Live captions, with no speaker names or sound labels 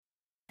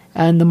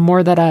And the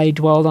more that I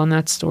dwelled on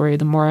that story,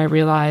 the more I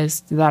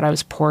realized that I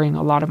was pouring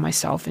a lot of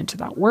myself into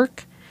that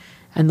work.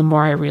 And the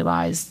more I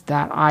realized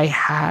that I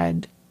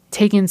had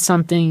taken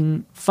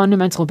something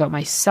fundamental about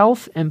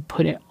myself and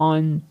put it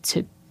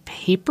onto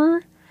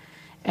paper.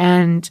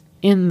 And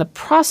in the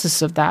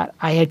process of that,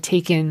 I had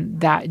taken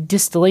that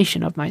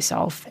distillation of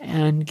myself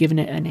and given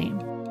it a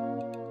name.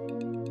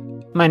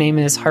 My name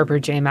is Harper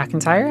J.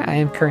 MacIntyre. I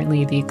am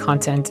currently the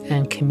content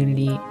and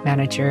community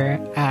manager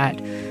at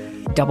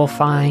Double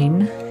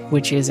Fine,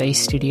 which is a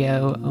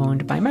studio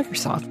owned by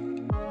Microsoft.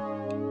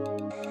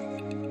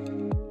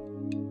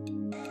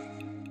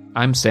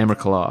 I'm Samer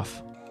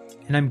Kaloff.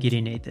 And I'm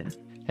Giddy Nathan.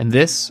 And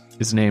this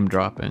is Name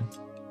Dropping,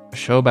 a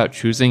show about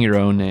choosing your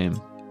own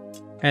name.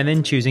 And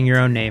then choosing your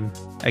own name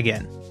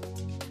again.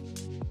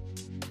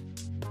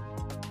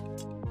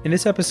 In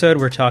this episode,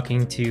 we're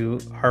talking to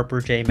Harper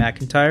J.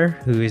 MacIntyre,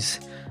 who is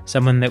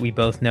someone that we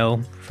both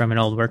know from an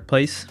old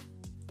workplace.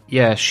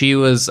 Yeah, she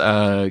was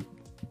a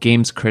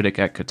games critic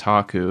at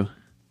Kotaku.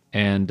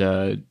 And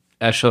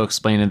as she'll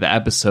explain in the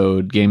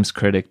episode, games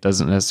critic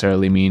doesn't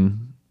necessarily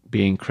mean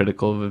being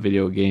critical of a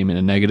video game in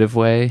a negative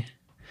way.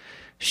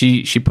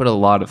 She put a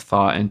lot of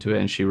thought into it,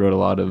 and she wrote a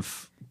lot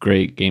of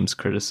great games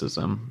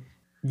criticism.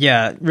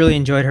 Yeah, really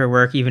enjoyed her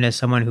work, even as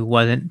someone who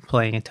wasn't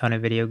playing a ton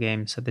of video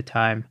games at the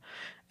time.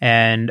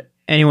 And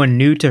anyone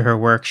new to her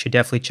work should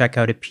definitely check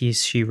out a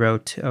piece she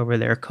wrote over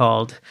there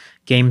called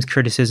Games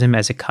Criticism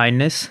as a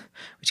Kindness,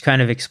 which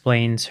kind of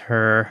explains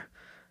her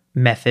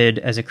method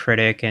as a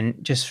critic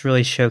and just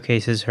really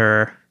showcases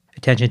her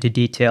attention to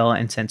detail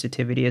and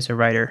sensitivity as a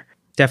writer.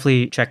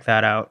 Definitely check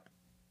that out.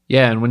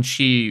 Yeah, and when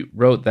she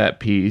wrote that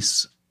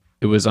piece,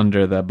 it was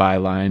under the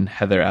byline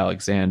Heather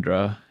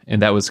Alexandra,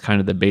 and that was kind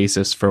of the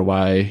basis for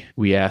why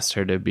we asked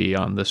her to be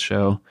on this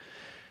show.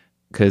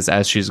 Because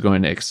as she's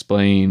going to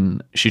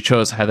explain, she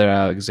chose Heather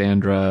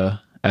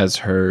Alexandra as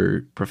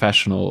her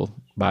professional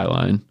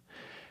byline.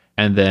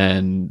 And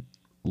then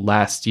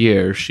last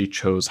year, she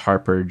chose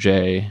Harper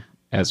J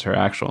as her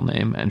actual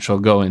name, and she'll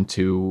go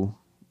into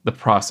the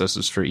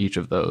processes for each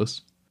of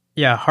those.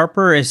 Yeah,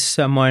 Harper is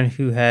someone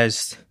who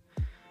has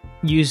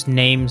used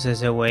names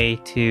as a way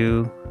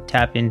to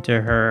tap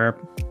into her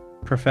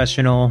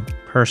professional,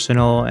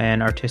 personal,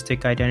 and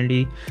artistic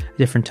identity at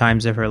different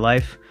times of her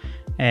life.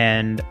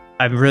 And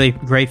I'm really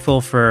grateful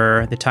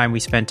for the time we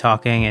spent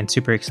talking and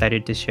super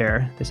excited to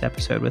share this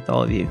episode with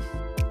all of you.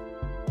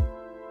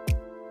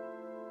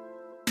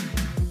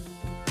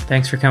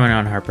 Thanks for coming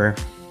on, Harper.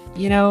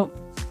 You know,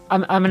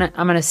 I'm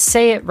gonna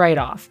say it right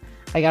off.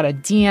 I got a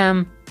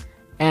DM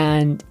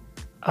and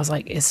I was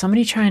like, is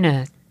somebody trying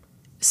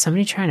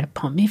to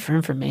pump me for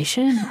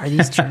information? Are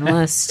these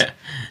journalists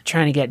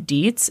trying to get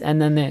deets?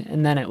 And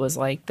then it was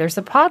like, there's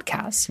a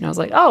podcast. And I was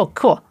like, oh,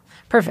 cool.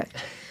 Perfect.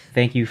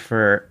 Thank you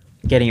for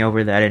getting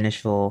over that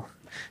initial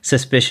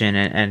suspicion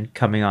and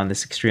coming on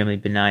this extremely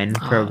benign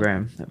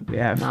program that we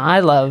have. No,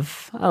 I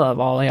love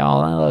all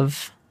y'all. I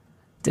love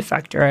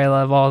Defector. I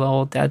love all the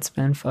old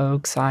Deadspin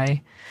folks.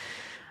 I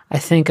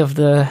think of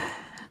the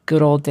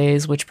good old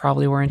days, which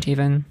probably weren't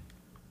even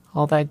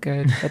all that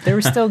good, but they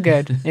were still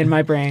good in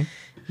my brain.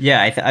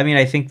 Yeah,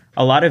 I think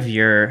a lot of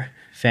your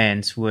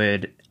fans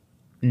would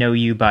know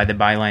you by the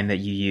byline that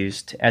you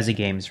used as a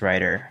games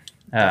writer.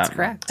 That's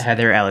correct.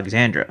 Heather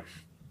Alexandra.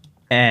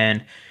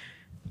 And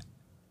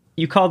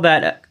you called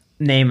that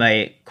name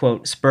a,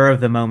 quote,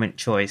 spur-of-the-moment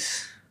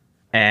choice.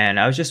 And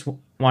I was just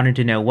wanted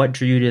to know what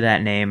drew you to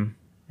that name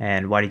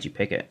and why did you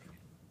pick it?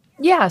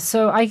 Yeah,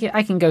 so I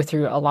can go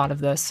through a lot of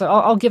this. So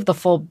I'll give the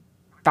full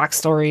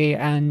backstory,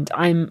 and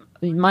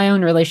my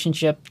own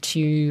relationship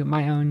to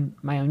my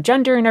own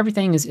gender and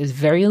everything is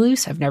very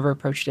loose. I've never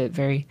approached it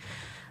very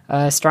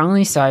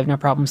strongly, so I have no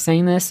problem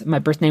saying this. My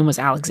birth name was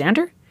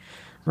Alexander,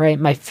 right?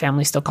 My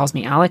family still calls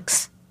me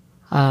Alex.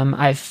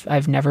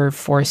 I've never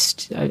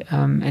forced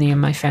any of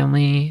my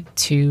family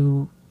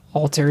to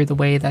alter the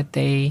way that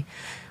they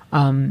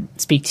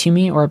speak to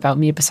me or about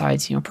me,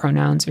 besides,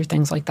 pronouns or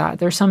things like that.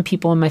 There are some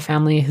people in my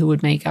family who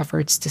would make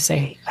efforts to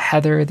say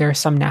Heather. There are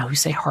some now who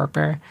say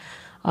Harper.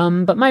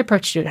 But my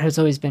approach to it has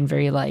always been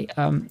very light.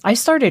 I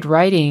started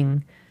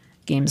writing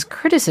games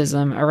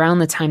criticism around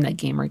the time that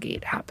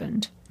Gamergate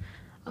happened.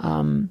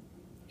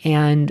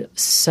 And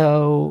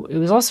so it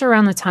was also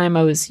around the time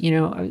I was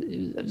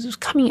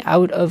coming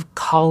out of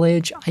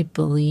college, I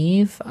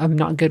believe. I'm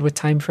not good with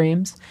time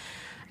frames.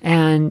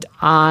 And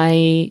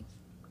I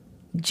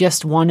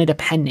just wanted a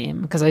pen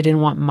name because I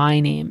didn't want my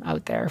name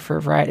out there for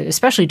a variety,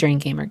 especially during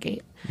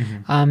Gamergate.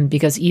 Mm-hmm.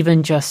 Because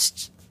even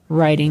just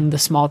writing the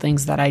small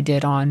things that I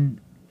did on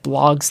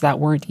blogs that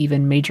weren't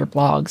even major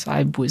blogs,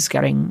 I was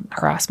getting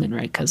harassment,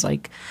 right? Because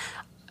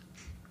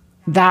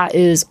that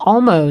is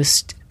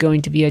almost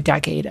going to be a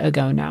decade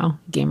ago now,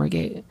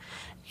 Gamergate.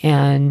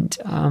 And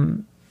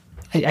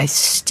I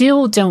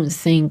still don't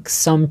think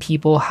some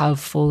people have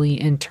fully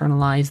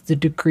internalized the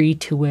degree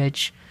to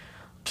which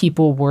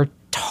people were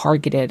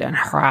targeted and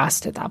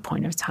harassed at that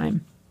point of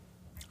time.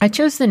 I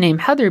chose the name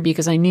Heather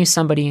because I knew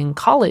somebody in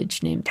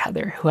college named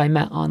Heather who I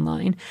met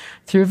online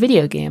through a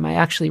video game. I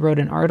actually wrote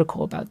an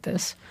article about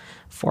this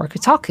for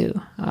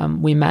Kotaku.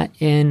 We met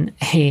in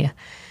a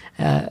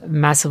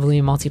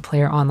massively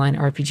multiplayer online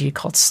RPG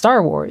called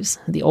Star Wars: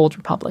 The Old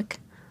Republic.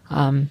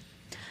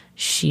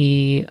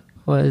 She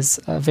was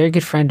a very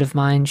good friend of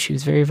mine. She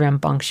was very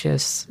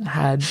rambunctious,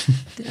 had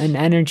an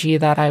energy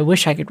that I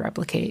wish I could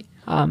replicate.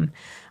 I'm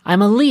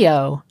a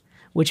Leo,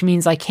 which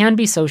means I can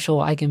be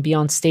social. I can be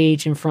on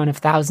stage in front of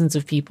thousands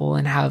of people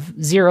and have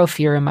zero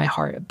fear in my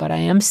heart, but I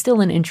am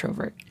still an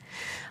introvert.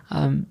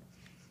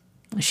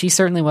 She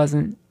certainly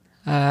wasn't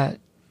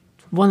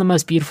one of the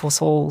most beautiful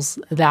souls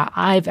that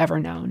I've ever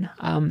known.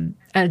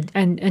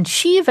 And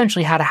she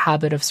eventually had a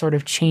habit of sort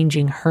of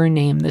changing her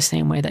name the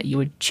same way that you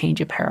would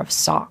change a pair of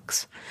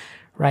socks,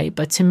 right?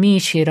 But to me,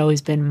 she had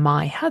always been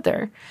my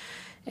Heather.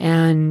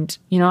 And,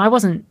 I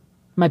wasn't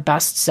my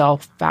best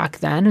self back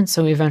then. And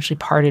so we eventually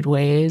parted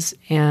ways.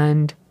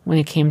 And when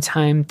it came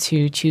time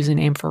to choose a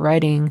name for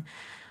writing,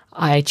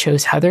 I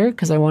chose Heather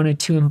because I wanted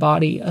to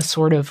embody a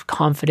sort of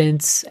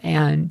confidence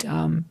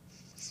and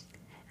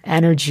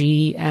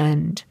energy.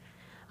 And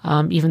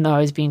even though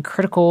I was being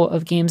critical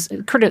of games,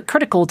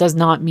 critical does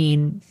not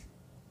mean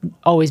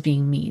always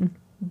being mean.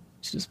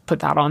 Just put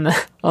that on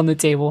the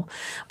table.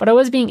 But I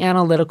was being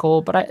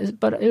analytical, but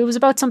it was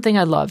about something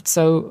I loved.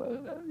 So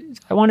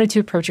I wanted to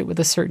approach it with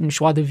a certain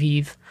joie de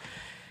vivre.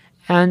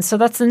 And so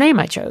that's the name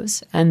I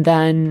chose. And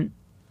then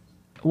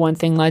one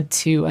thing led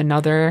to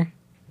another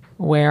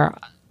where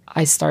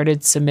I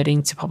started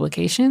submitting to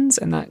publications,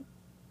 and that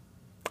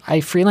I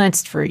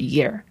freelanced for a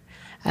year.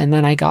 And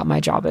then I got my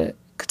job at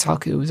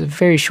Kotaku. It was a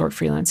very short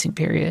freelancing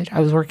period.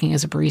 I was working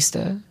as a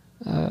barista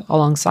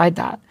alongside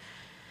that.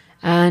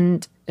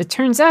 And it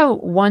turns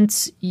out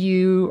once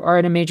you are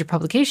at a major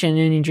publication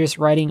and you're just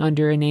writing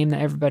under a name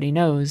that everybody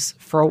knows,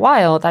 for a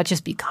while, that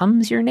just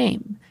becomes your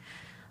name,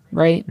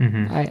 right?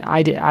 Mm-hmm.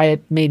 I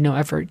made no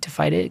effort to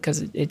fight it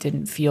because it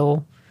didn't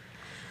feel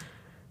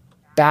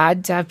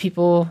bad to have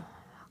people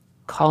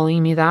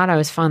calling me that. I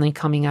was finally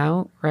coming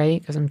out,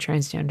 right, because I'm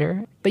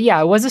transgender. But yeah,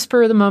 it was a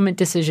spur-of-the-moment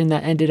decision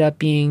that ended up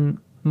being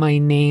my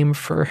name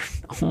for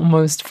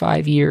almost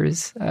 5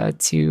 years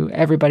to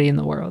everybody in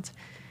the world.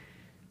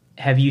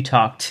 Have you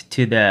talked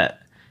to the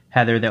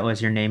Heather that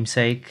was your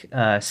namesake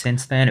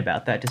since then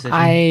about that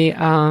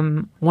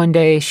decision? One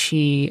day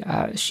she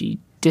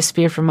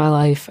disappeared from my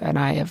life, and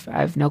I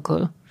have no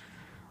clue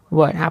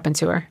what happened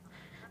to her.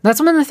 That's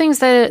one of the things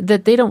that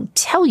they don't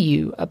tell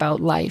you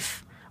about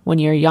life when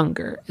you're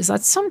younger, is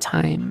that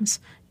sometimes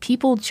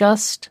people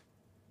just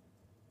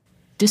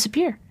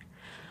disappear.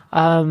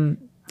 I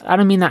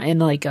don't mean that in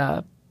like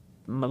a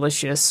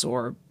malicious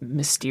or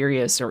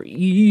mysterious or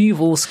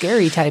evil,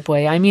 scary type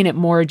way. I mean it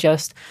more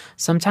just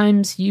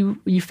sometimes you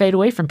fade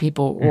away from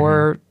people, mm-hmm.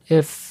 or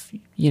if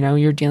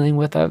you're dealing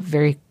with a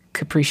very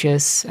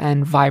capricious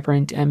and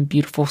vibrant and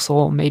beautiful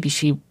soul, maybe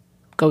she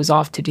goes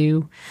off to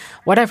do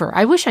whatever.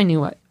 I wish I knew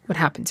what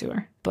happened to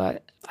her,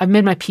 but I've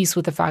made my peace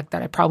with the fact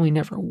that I probably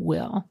never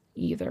will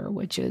either,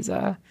 which is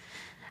at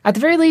the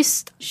very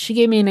least, she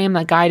gave me a name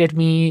that guided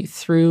me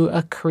through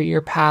a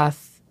career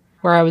path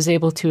where I was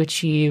able to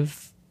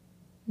achieve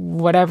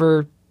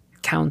whatever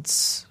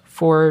counts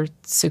for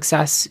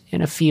success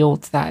in a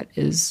field that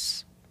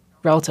is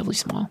relatively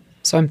small.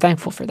 So I'm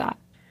thankful for that.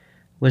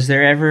 Was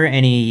there ever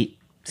any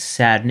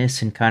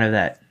sadness in kind of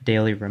that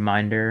daily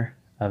reminder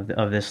of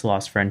this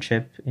lost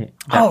friendship? In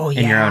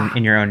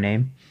your own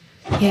name?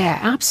 Yeah,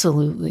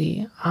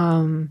 absolutely.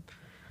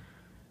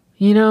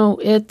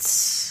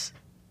 It's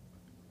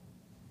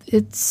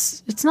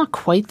not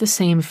quite the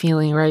same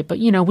feeling, right? But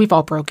we've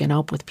all broken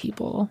up with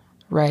people,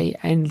 right?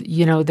 And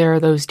there are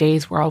those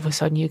days where all of a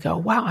sudden you go,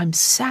 wow, I'm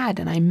sad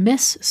and I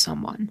miss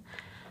someone.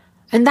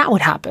 And that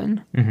would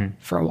happen mm-hmm.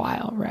 for a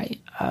while,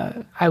 right?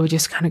 I would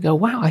just kind of go,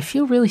 wow, I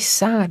feel really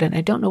sad and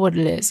I don't know what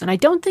it is. And I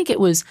don't think it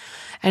was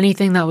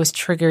anything that was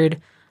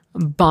triggered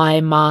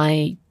by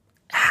my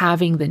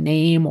having the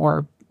name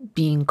or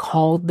being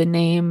called the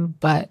name,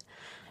 but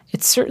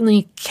it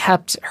certainly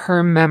kept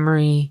her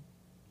memory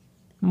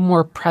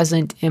more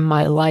present in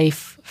my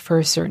life for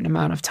a certain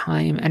amount of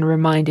time and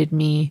reminded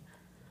me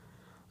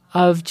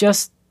of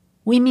just,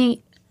 we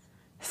meet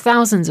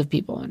thousands of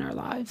people in our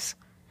lives.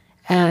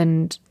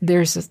 And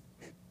there's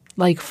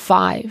like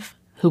 5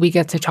 who we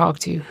get to talk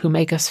to who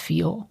make us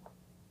feel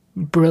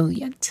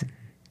brilliant.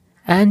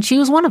 And she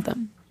was one of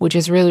them, which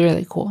is really,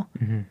 really cool.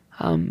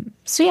 Mm-hmm.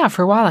 So yeah,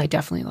 for a while I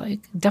definitely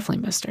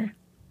missed her.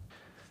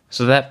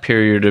 So that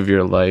period of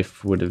your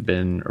life would have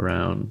been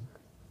around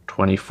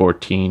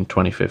 2014,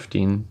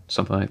 2015,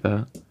 something like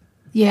that?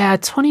 Yeah,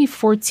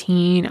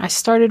 2014. I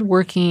started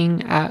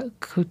working at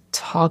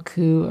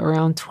Kotaku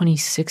around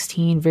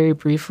 2016, very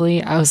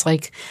briefly. I was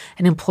like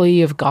an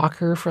employee of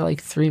Gawker for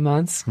like 3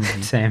 months.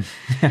 Mm-hmm. Same.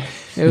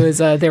 It was,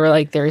 they were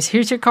like,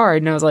 here's your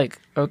card. And I was like,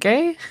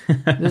 okay,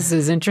 this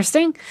is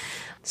interesting.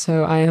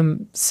 So I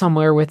am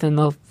somewhere within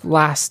the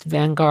last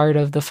vanguard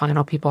of the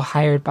final people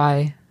hired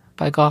by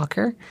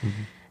Gawker.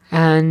 Mm-hmm.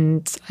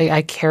 And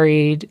I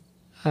carried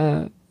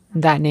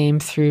that name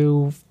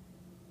through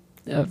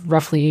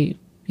roughly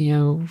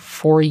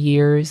 4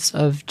 years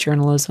of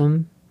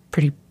journalism,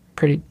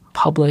 pretty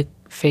public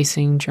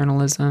facing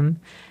journalism.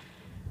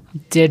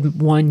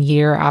 Did 1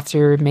 year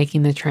after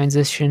making the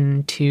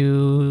transition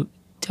to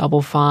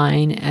Double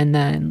Fine, and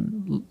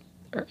then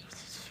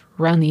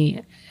around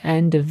the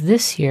end of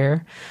this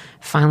year,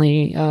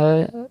 finally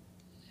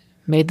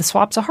made the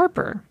swap to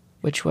Harper,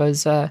 which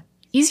was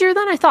easier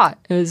than I thought.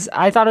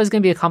 I thought it was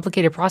going to be a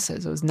complicated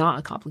process. It was not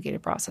a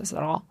complicated process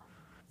at all.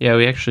 Yeah,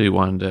 we actually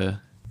wanted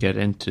to get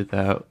into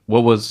that.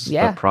 What was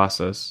the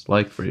process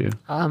like for you?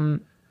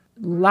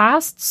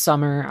 Last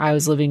summer, I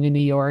was living in New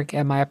York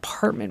and my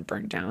apartment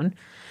burned down.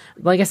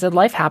 Like I said,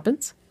 life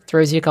happens,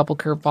 throws you a couple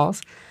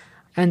curveballs.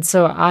 And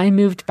so I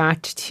moved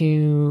back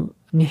to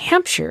New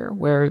Hampshire,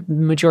 where the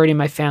majority of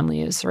my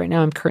family is. Right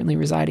now, I'm currently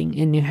residing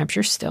in New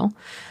Hampshire still.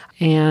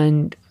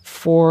 And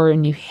for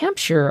New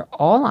Hampshire,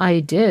 all I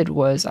did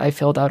was I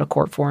filled out a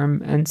court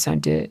form and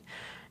sent it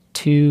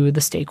to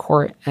the state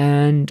court.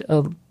 And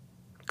a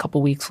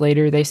couple weeks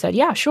later, they said,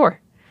 yeah, sure.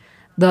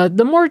 The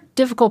more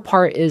difficult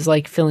part is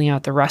like filling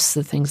out the rest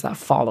of the things that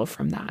follow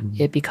from that.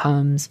 Mm-hmm. It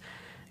becomes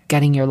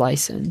getting your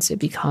license. It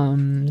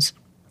becomes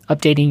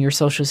updating your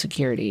Social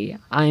Security.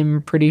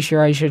 I'm pretty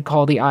sure I should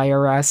call the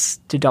IRS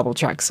to double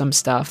check some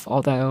stuff,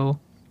 although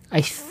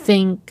I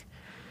think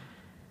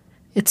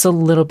it's a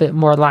little bit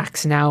more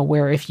lax now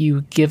where if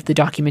you give the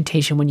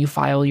documentation when you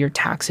file your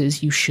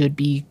taxes, you should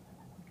be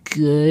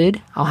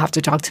good. I'll have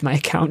to talk to my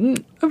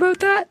accountant about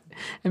that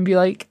and be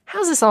like,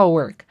 how's this all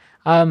work?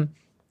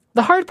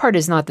 The hard part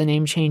is not the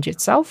name change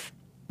itself.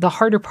 The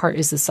harder part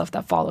is the stuff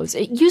that follows.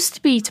 It used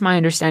to be, to my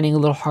understanding, a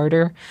little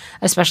harder,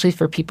 especially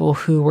for people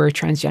who were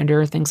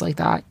transgender, things like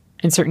that.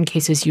 In certain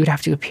cases, you would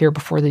have to appear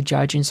before the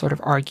judge and sort of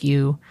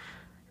argue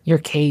your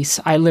case.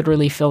 I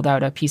literally filled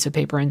out a piece of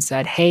paper and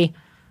said, hey,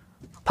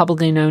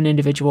 publicly known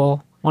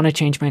individual, want to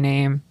change my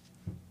name.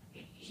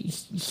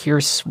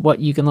 Here's what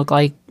you can look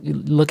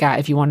at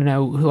if you want to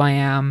know who I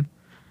am.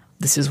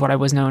 This is what I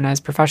was known as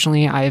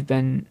professionally. I have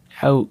been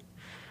out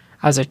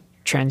as a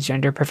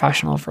transgender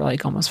professional for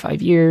like almost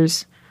 5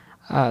 years.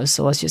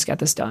 So let's just get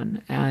this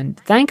done. And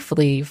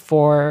thankfully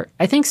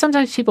I think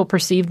sometimes people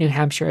perceive New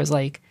Hampshire as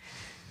like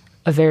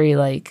a very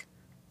like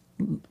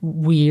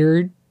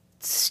weird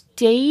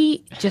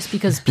state just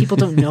because people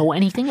don't know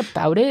anything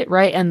about it,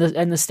 right? And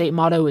the state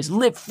motto is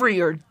live free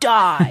or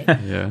die.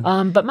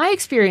 Yeah. But my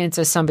experience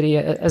as somebody,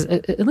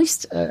 at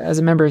least as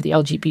a member of the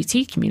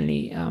LGBT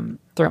community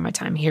throughout my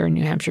time here in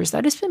New Hampshire, is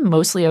that it's been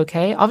mostly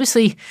okay.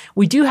 Obviously,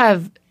 we do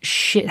have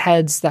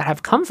shitheads that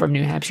have come from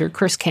New Hampshire.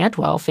 Chris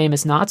Cantwell,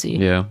 famous Nazi.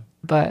 Yeah.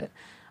 But,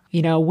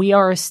 we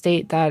are a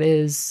state that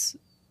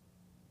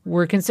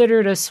we're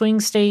considered a swing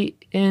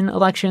state in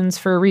elections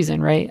for a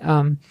reason, right?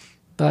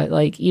 But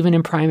like even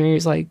in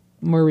primaries, like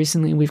more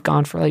recently, we've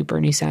gone for like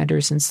Bernie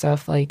Sanders and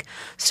stuff, like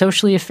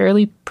socially a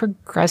fairly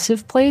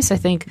progressive place. I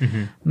think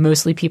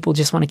mostly people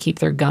just want to keep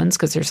their guns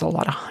because there's a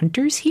lot of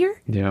hunters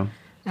here. Yeah.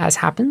 As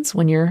happens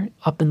when you're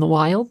up in the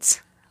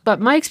wilds. But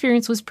my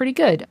experience was pretty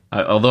good.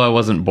 Although I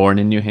wasn't born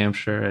in New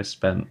Hampshire, I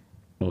spent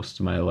most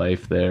of my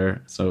life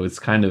there. So it's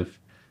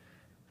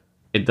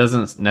it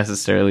doesn't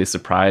necessarily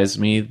surprise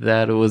me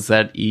that it was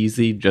that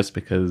easy just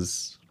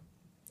because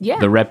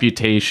the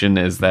reputation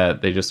is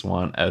that they just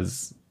want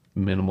as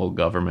minimal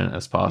government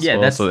as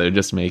possible. So they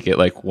just make it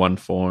like one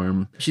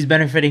form. She's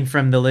benefiting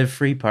from the live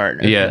free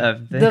part.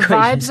 Of the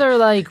vibes are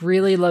like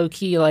really low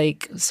key.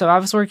 Like, so I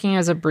was working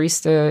as a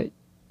barista,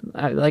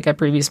 like I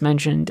previously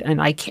mentioned,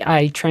 and I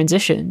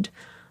transitioned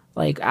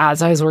like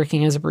as I was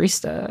working as a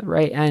barista,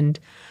 right? And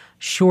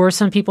sure,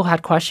 some people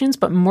had questions,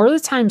 but more of the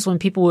times when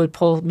people would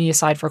pull me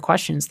aside for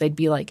questions, they'd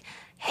be like,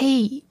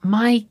 hey,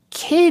 my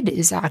kid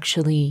is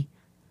actually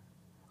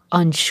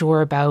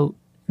unsure about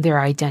their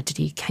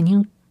identity. Can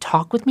you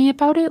talk with me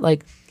about it?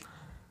 Like,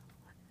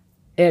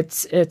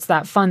 it's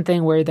that fun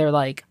thing where they're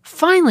like,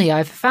 finally,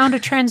 I've found a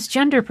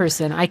transgender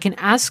person. I can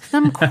ask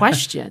them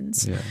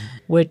questions,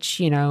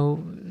 which,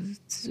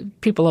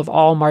 people of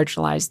all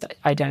marginalized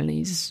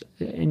identities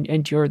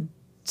endure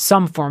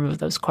some form of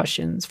those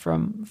questions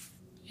from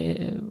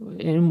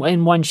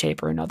in one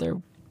shape or another.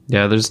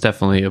 Yeah, there's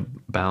definitely a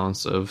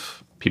balance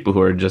of people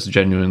who are just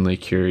genuinely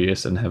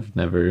curious and have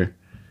never,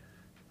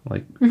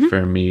 like,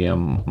 for me,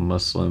 I'm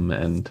Muslim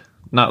and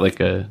not like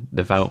a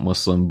devout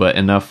Muslim, but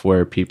enough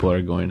where people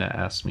are going to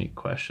ask me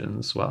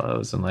questions while I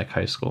was in like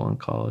high school and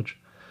college.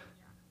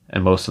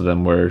 And most of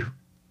them were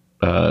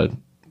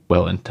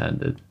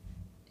well-intended.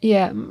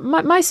 Yeah,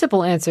 my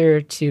simple answer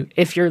to,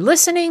 if you're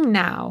listening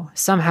now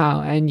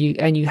somehow and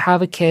you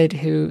have a kid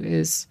who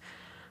is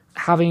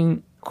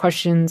having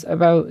questions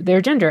about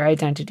their gender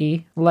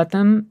identity, let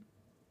them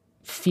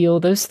feel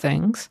those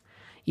things,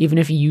 even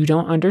if you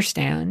don't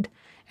understand.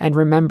 And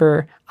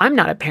remember, I'm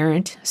not a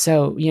parent,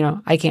 so,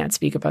 I can't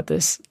speak about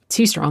this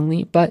too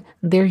strongly, but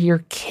they're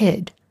your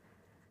kid.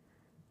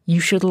 You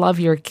should love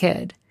your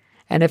kid.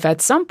 And if at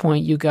some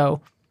point you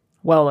go,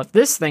 well, if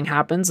this thing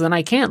happens, then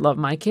I can't love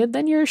my kid,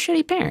 then you're a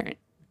shitty parent.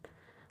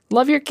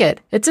 Love your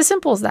kid. It's as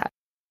simple as that.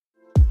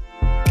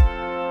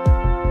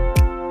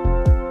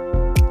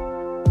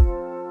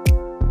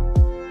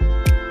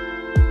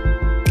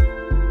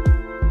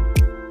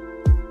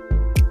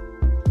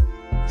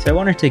 So I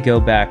wanted to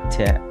go back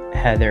to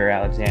Heather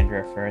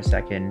Alexandra for a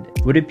second.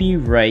 Would it be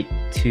right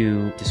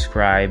to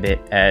describe it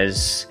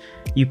as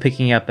you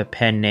picking up a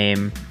pen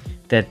name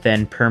that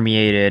then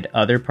permeated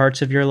other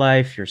parts of your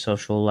life, your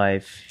social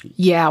life?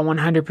 Yeah,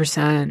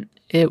 100%.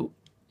 It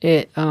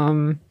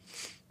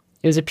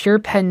was a pure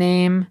pen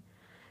name,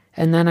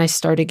 and then I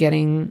started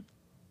getting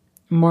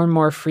more and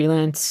more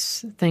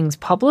freelance things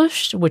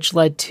published, which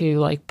led to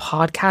like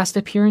podcast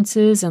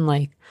appearances and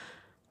like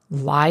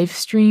live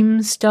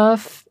stream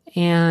stuff.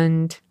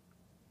 And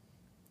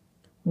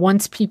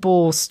once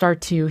people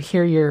start to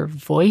hear your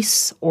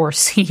voice or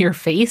see your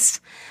face,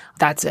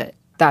 that's it.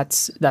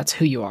 That's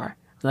who you are.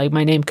 Like,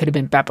 my name could have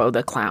been Beppo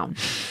the Clown.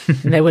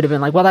 And they would have been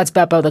like, well, that's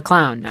Beppo the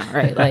Clown now,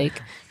 right?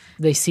 Like,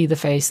 they see the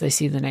face, they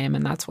see the name,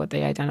 and that's what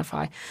they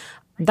identify.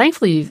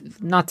 Thankfully,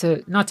 not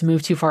to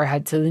move too far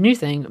ahead to the new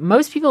thing,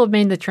 most people have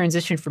made the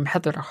transition from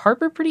Heather to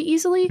Harper pretty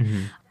easily.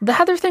 Mm-hmm. The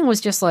Heather thing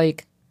was just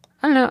like,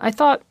 I don't know, I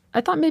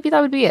thought maybe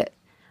that would be it.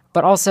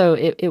 But also,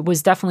 it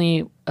was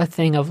definitely a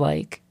thing of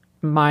like,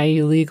 my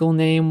legal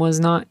name was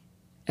not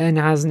and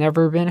has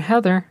never been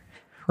Heather,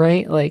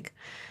 right? Like,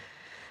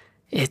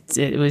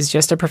 it was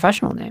just a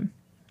professional name.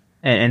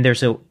 And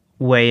there's a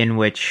way in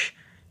which,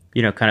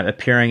 kind of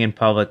appearing in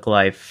public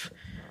life,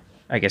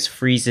 I guess,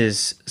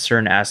 freezes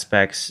certain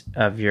aspects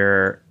of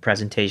your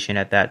presentation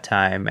at that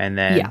time. And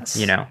then,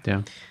 yes.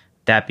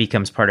 That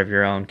becomes part of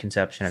your own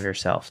conception of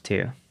yourself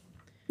too.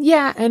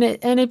 Yeah. And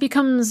it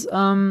becomes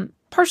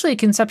partially a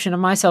conception of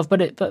myself,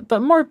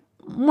 but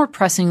more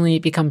pressingly,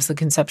 it becomes the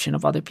conception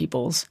of other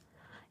people's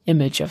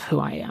image of who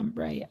I am,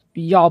 right?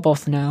 Y'all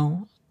both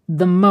know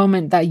the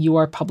moment that you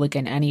are public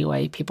in any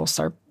way, people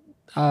start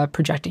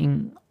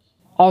projecting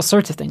all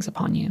sorts of things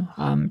upon you,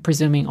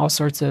 presuming all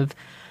sorts of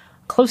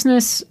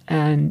closeness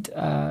and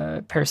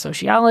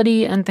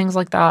parasociality and things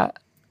like that.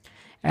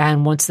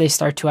 And once they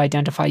start to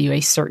identify you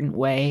a certain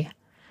way,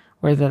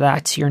 whether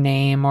that's your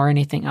name or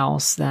anything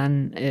else,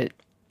 then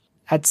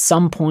at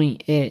some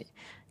point it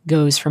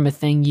goes from a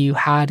thing you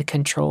had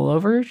control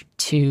over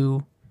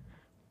to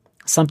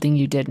something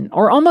you didn't.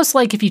 Or almost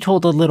like if you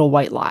told a little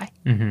white lie.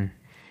 Mm-hmm.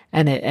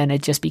 And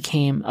it just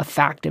became a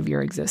fact of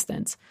your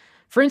existence.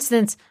 For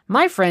instance,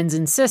 my friends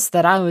insist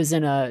that I was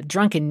in a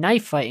drunken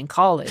knife fight in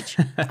college.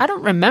 I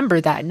don't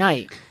remember that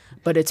night,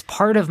 but it's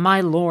part of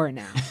my lore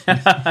now.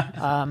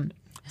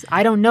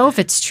 I don't know if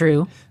it's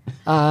true,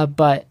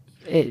 but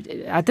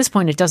at this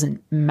point, it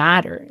doesn't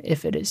matter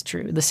if it is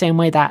true. The same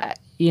way that,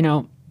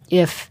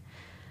 if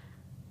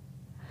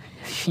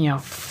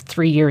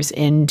 3 years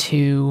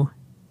into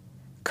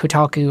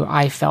Kotaku,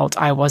 I felt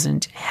I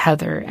wasn't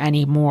Heather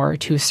anymore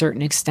to a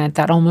certain extent,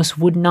 that almost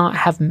would not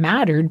have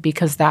mattered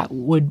because that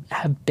would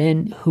have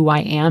been who I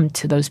am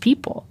to those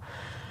people.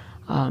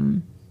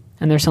 And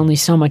there's only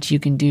so much you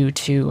can do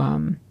to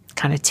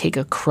kind of take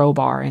a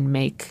crowbar and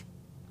make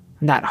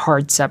that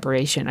hard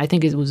separation. I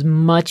think it was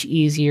much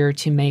easier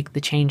to make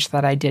the change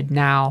that I did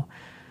now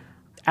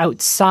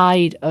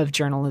outside of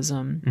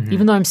journalism, mm-hmm.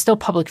 even though I'm still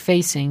public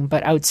facing,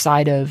 but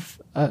outside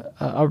of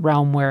a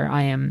realm where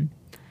I am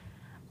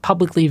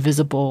publicly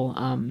visible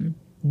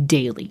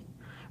daily,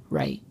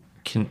 right?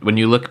 When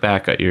you look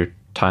back at your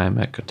time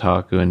at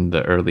Kotaku in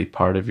the early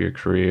part of your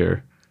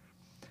career,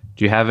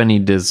 do you have any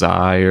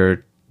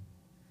desire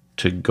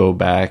to go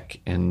back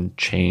and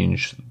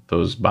change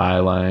those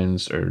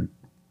bylines or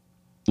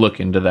look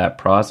into that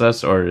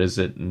process, or is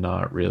it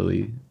not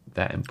really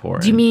that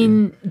important? Do you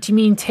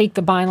mean take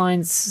the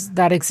bylines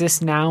that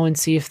exist now and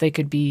see if they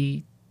could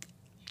be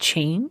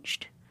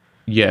changed?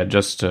 Yeah,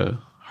 just to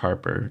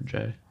Harper,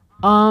 Jay.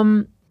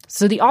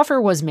 So the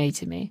offer was made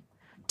to me,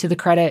 to the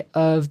credit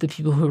of the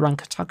people who run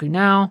Kotaku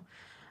now.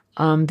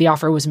 The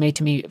offer was made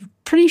to me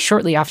pretty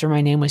shortly after my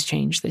name was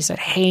changed. They said,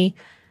 hey,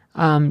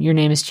 your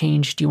name has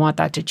changed. Do you want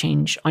that to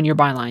change on your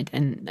byline?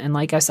 And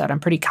like I said, I'm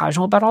pretty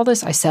casual about all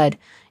this. I said,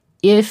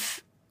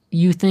 if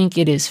you think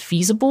it is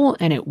feasible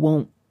and it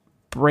won't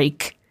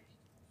break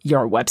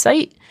your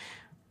website,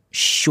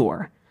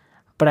 sure.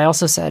 But I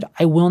also said,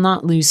 I will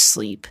not lose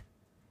sleep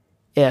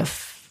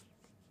if,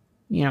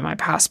 my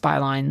past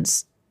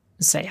bylines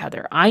say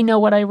Heather. I know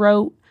what I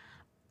wrote.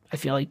 I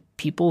feel like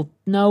people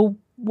know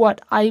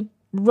what I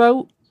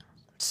wrote.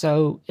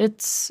 So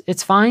it's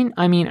fine.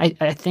 I mean,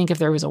 I think if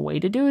there was a way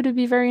to do it, it'd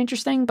be very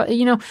interesting. But,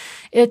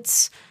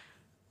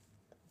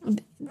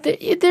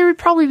 there would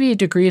probably be a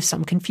degree of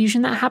some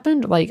confusion that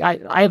happened. Like,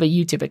 I have a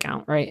YouTube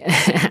account, right?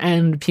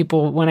 And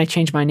people, when I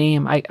changed my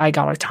name, I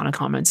got a ton of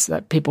comments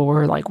that people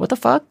were like, what the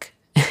fuck?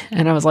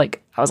 And I was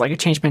like, I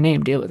changed my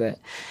name, deal with it.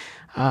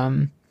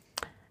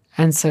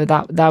 And so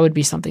that would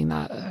be something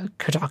that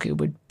Kotaku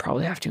would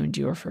probably have to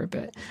endure for a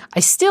bit.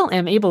 I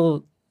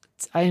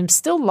am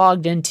still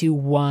logged into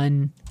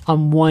one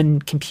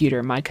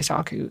computer, my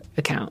Kotaku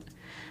account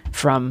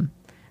from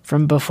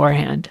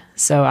beforehand.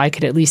 So I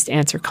could at least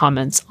answer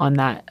comments on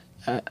that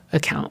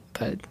account,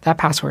 but that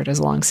password has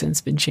long since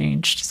been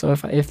changed. So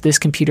if this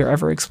computer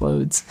ever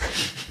explodes,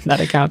 that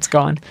account's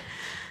gone.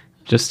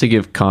 Just to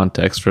give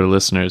context for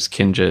listeners,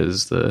 Kinja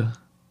is the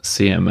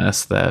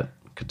CMS that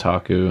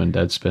Kotaku and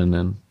Deadspin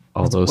and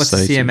all those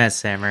sites. What's CMS,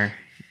 Sammer?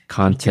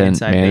 content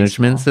inside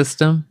management baseball.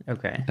 system,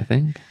 Okay. I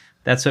think.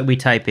 That's what we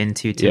type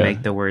into to Yeah.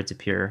 make the words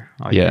appear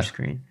on Yeah. your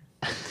screen.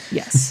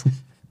 Yes.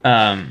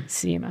 Um,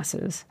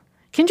 CMSs.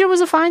 Kindred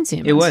was a fine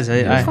CMS. it was.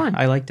 It was fun.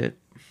 I liked it.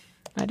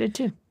 I did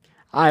too.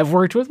 I've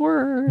worked with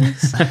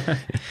words. I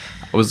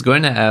was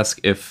going to ask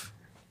if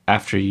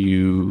after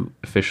you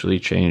officially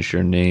changed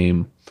your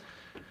name,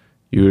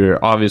 you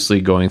were obviously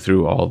going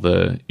through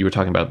you were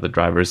talking about the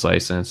driver's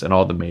license and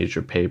all the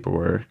major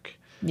paperwork.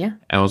 Yeah.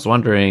 And I was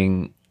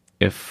wondering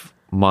if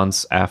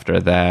months after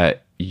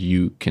that,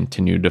 you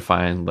continued to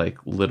find like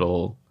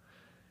little,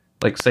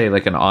 like say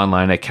like an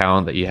online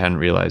account that you hadn't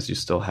realized you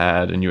still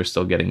had and you were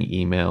still getting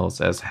emails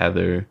as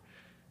Heather.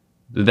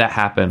 Did that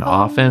happen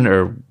often,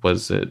 or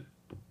was it?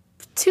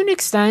 To an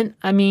extent.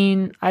 I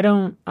mean,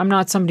 I'm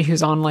not somebody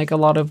who's on like a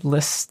lot of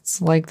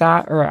lists like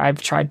that, or I've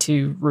tried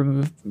to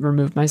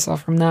remove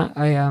myself from that.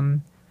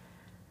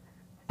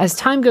 As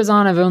time goes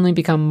on, I've only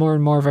become more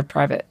and more of a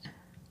private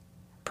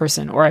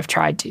person, or I've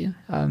tried to,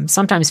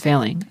 sometimes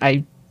failing.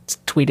 I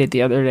tweeted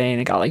the other day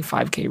and it got like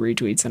 5K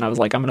retweets and I was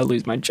like, I'm going to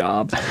lose my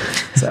job.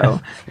 So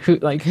who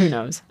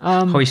knows?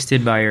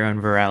 Hoisted by your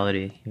own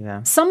virality.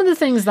 Yeah. Some of the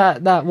things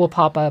that will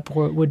pop up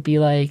would be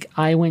like,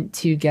 I went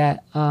to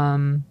get,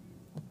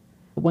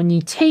 when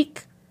you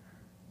take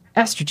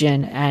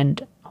estrogen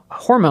and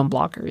hormone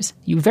blockers,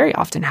 you very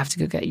often have to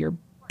go get your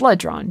blood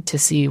drawn to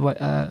see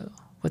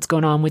what's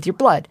going on with your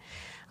blood.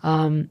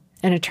 And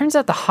it turns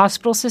out the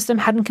hospital system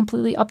hadn't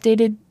completely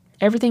updated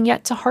everything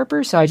yet to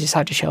Harper, so I just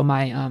had to show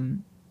my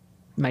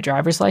my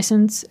driver's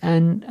license,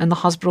 and the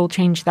hospital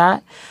changed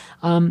that.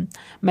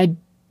 My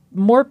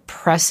more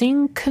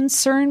pressing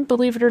concern,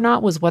 believe it or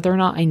not, was whether or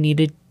not I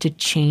needed to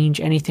change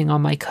anything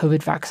on my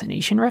COVID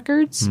vaccination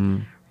records.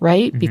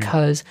 Right? Mm-hmm.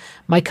 Because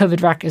my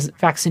COVID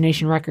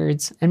vaccination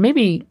records, and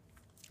maybe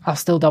I'll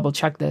still double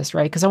check this,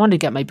 right? Because I wanted to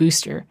get my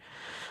booster.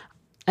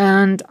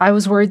 And I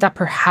was worried that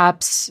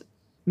perhaps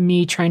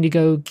me trying to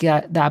go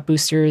get that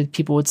booster,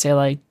 people would say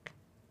like,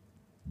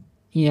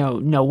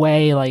 no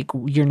way, like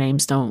your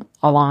names don't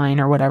align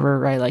or whatever,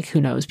 right? Like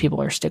who knows?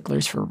 People are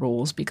sticklers for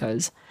rules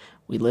because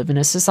we live in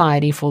a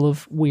society full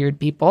of weird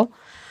people.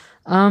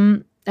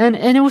 And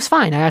it was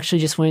fine. I actually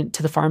just went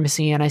to the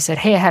pharmacy and I said,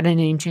 hey, I had a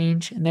name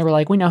change. And they were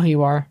like, we know who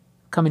you are.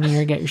 Come in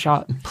here, get your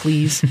shot,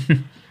 please.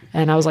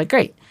 And I was like,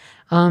 great.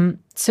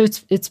 So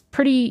it's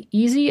pretty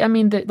easy. I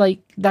mean,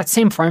 that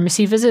same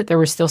pharmacy visit, there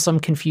was still some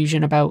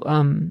confusion about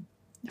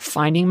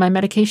finding my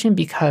medication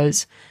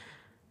because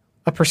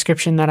a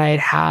prescription that I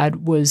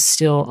had was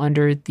still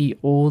under the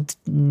old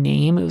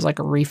name. It was like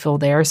a refill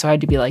there. So I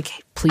had to be like,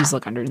 hey, please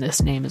look under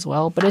this name as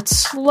well. But it's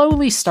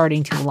slowly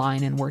starting to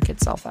align and work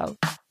itself out.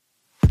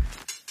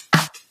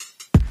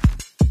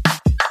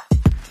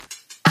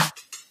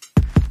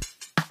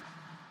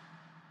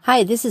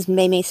 Hi, this is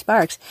Maymay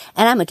Sparks,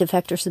 and I'm a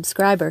Defector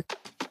subscriber.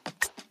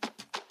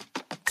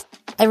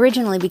 I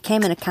originally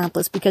became an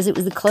accomplice because it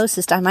was the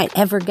closest I might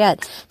ever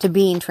get to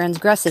being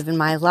transgressive in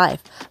my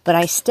life, but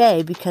I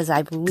stay because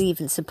I believe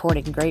in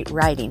supporting great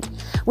writing,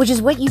 which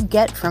is what you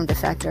get from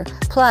Defector.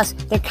 Plus,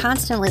 they're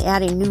constantly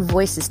adding new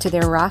voices to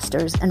their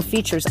rosters and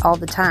features all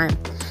the time.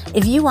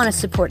 If you want to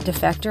support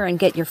Defector and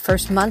get your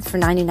first month for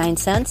 99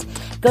 cents,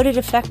 go to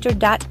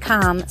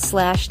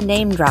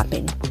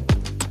defector.com/name-dropping.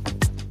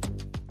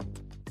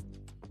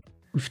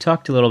 We've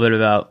talked a little bit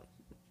about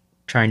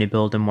trying to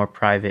build a more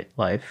private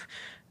life,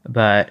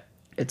 but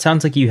it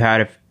sounds like you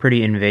had a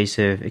pretty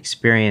invasive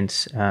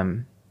experience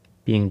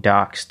being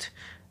doxxed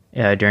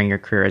during your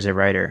career as a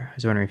writer. I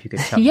was wondering if you could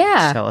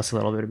tell us a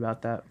little bit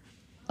about that.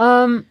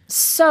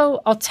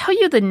 So I'll tell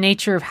you the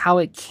nature of how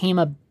it came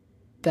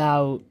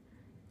about.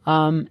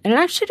 And it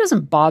actually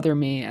doesn't bother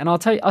me, and I'll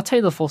tell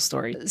you the full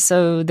story.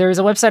 So there's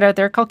a website out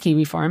there called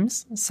Kiwi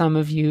Farms. Some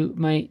of you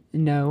might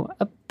know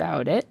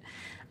about it.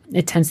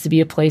 It tends to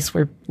be a place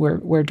where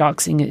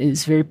doxing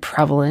is very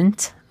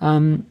prevalent.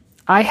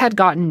 I had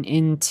gotten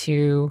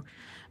into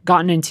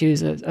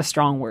is a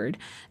strong word.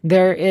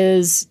 There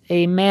is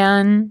a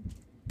man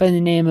by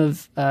the name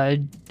of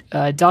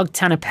Doug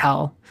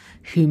Tenapel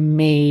who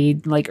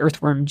made like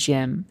Earthworm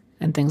Jim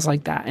and things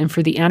like that. And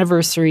for the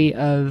anniversary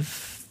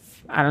of,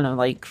 I don't know,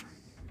 like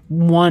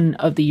one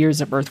of the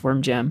years of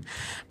Earthworm Jim,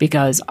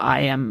 because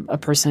I am a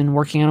person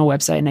working on a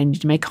website and I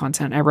need to make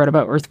content, I wrote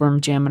about Earthworm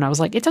Jim and I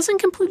was like, it doesn't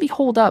completely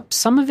hold up.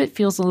 Some of it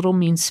feels a little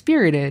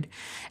mean-spirited.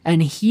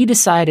 And he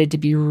decided to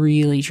be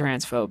really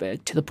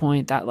transphobic to the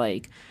point that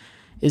like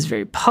is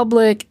very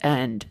public,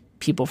 and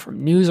people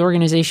from news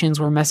organizations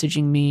were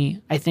messaging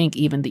me. I think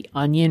even The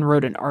Onion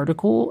wrote an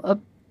article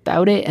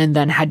about it and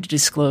then had to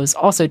disclose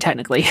also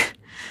technically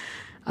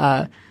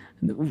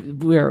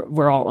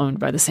we're all owned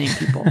by the same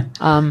people.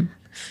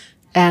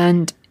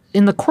 And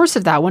in the course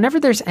of that, whenever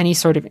there's any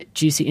sort of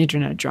juicy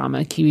internet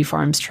drama, Kiwi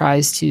Farms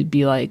tries to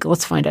be like,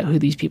 let's find out who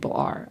these people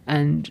are.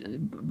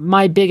 And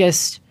my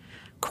biggest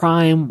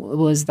crime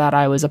was that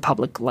I was a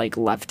public like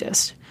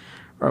leftist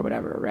or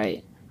whatever,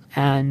 right?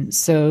 And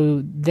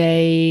so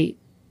they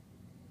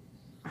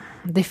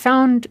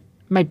found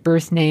my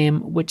birth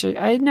name, which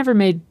I had never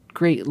made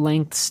great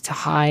lengths to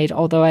hide,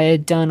 although I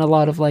had done a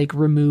lot of like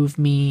remove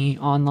me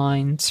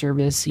online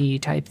service-y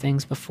type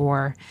things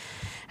before.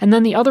 And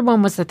then the other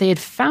one was that they had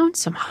found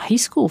some high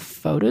school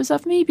photos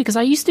of me because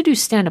I used to do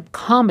stand-up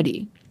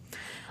comedy.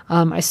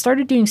 I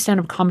started doing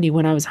stand-up comedy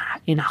when I was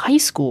in high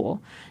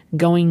school,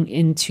 going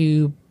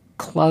into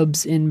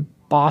clubs in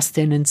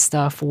Boston and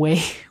stuff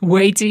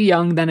way too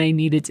young than I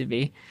needed to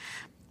be.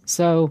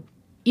 So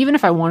even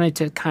if I wanted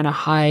to kind of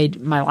hide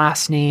my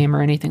last name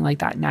or anything like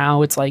that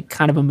now, it's like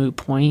kind of a moot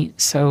point.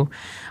 So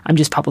I'm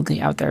just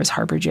publicly out there as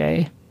Harper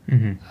J.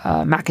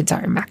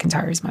 MacIntyre.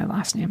 MacIntyre is my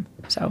last name.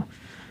 So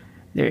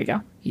there you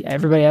go. Yeah,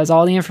 everybody has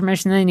all the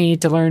information they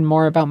need to learn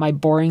more about my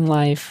boring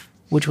life,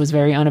 which was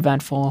very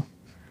uneventful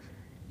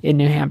in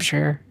New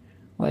Hampshire.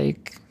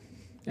 Like,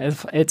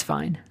 it's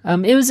fine.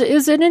 It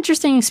was an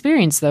interesting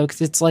experience though,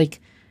 because it's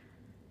like,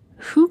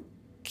 who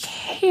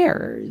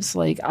cares?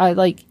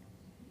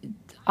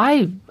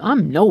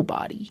 I'm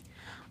nobody.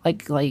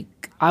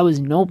 Like I was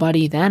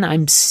nobody then.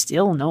 I'm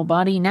still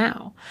nobody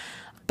now.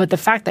 But the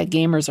fact that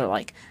gamers are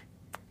like,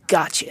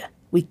 gotcha,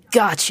 we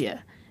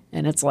gotcha,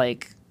 and it's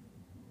like,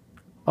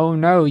 oh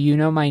no, you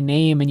know my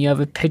name and you have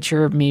a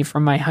picture of me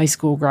from my high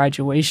school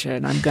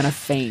graduation, I'm gonna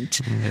faint.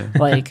 Yeah.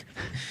 Like,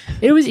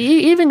 it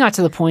even got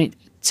to the point,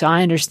 so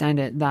I understand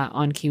it, that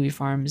on Kiwi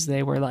Farms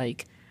they were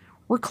like,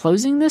 we're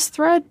closing this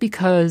thread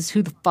because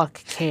who the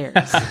fuck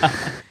cares?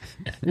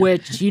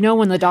 Which,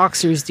 when the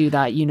doxers do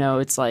that,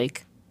 it's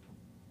like,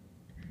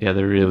 yeah,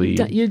 they're really,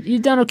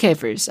 you've done okay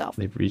for yourself.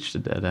 They've reached a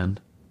dead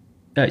end.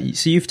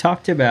 So you've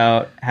talked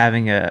about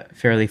having a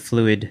fairly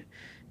fluid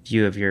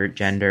view of your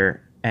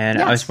gender, and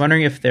yes. I was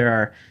wondering if there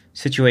are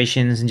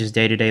situations in just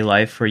day-to-day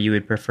life where you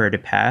would prefer to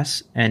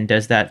pass, and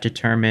does that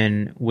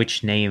determine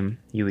which name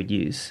you would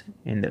use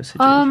in those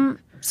situations?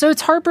 So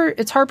it's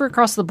Harper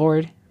across the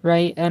board,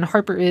 right? And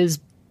Harper is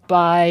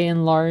by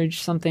and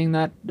large something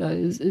that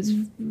is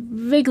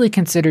vaguely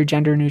considered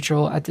gender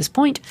neutral at this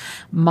point.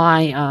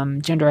 My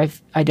gender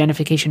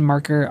identification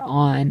marker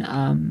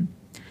on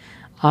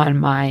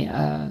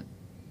my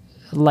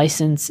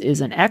license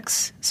is an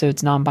X, so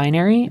it's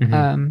non-binary.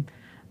 Mm-hmm.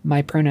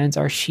 My pronouns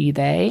are she,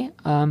 they.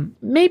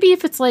 Maybe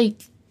if it's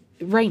like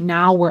right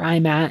now where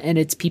I'm at and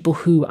it's people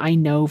who I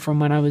know from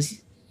when I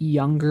was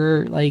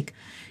younger, like,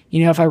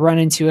 if I run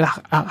into a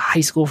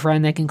high school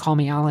friend that can call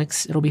me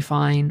Alex, it'll be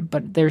fine.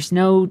 But there's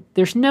no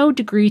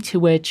degree to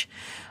which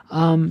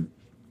I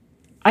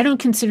don't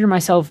consider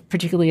myself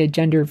particularly a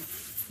gender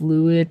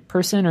fluid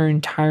person or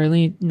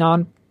entirely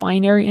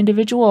non-binary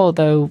individual,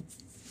 although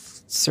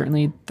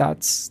certainly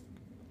that's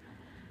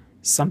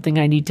something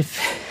I need to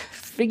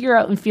figure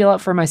out and feel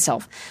out for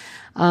myself.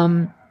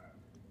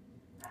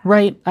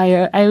 Right.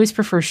 I always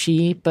prefer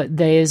she, but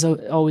they is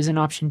always an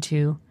option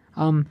too.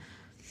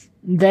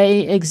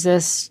 They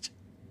exist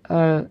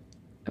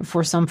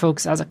for some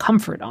folks as a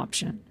comfort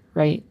option,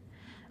 right?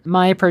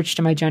 My approach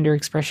to my gender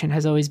expression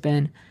has always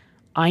been,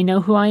 I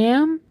know who I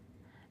am,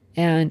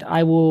 and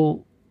I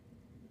will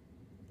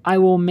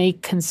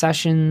make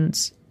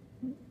concessions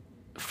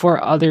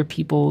for other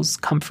people's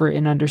comfort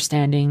and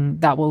understanding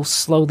that will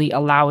slowly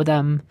allow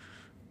them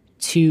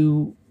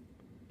to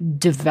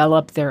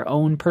develop their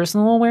own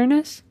personal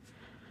awareness.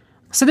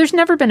 So there's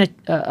never been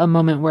a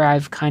moment where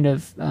I've kind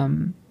of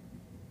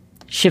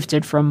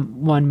shifted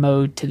from one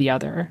mode to the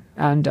other.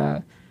 And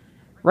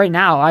right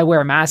now I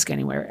wear a mask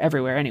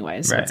everywhere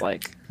anyway. So It's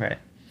like, right.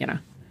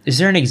 Is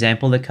there an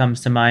example that comes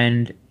to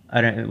mind,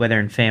 whether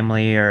in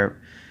family or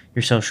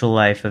your social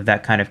life, of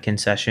that kind of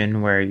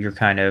concession where you're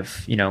kind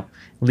of,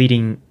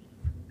 leading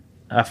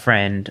a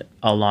friend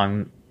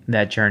along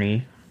that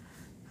journey?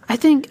 I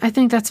think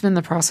that's been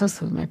the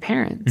process with my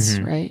parents,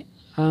 mm-hmm. right?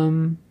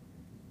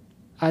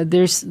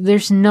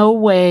 There's no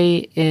way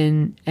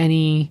in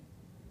any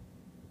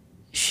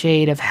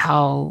shade of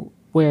hell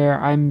where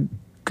I'm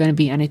going to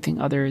be anything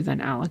other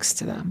than Alex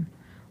to them.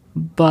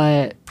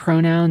 But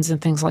pronouns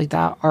and things like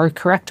that are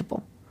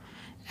correctable.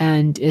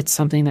 And it's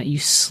something that you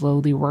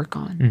slowly work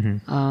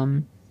on. Mm-hmm.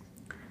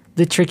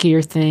 The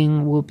trickier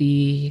thing will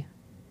be,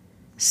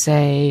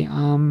 say,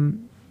 I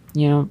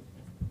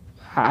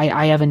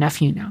have a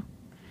nephew now.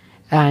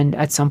 And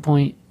at some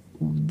point,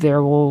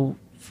 there will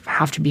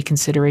have to be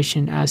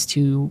consideration as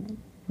to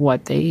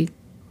what they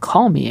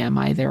call me. Am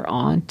I their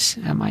aunt?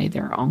 Am I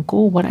their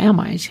uncle? What am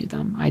I to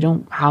them? I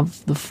don't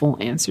have the full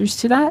answers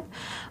to that.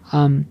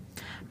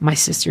 My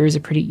sister is a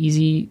pretty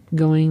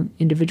easygoing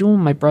individual.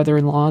 My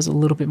brother-in-law is a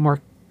little bit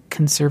more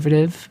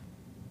conservative,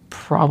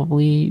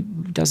 probably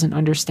doesn't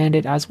understand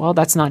it as well.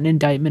 That's not an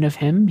indictment of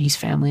him. He's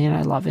family and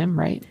I love him,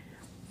 right?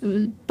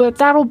 But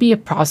that'll be a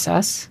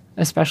process,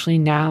 especially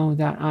now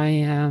that I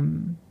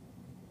am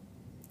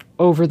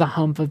over the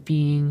hump of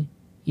being,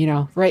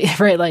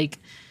 right? Like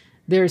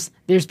there's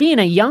being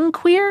a young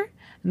queer,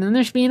 and then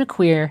there's being a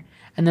queer,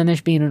 and then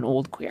there's being an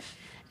old queer.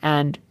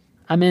 And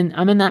I'm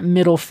in that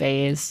middle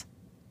phase,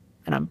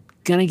 and I'm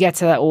gonna get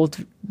to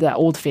that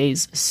old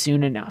phase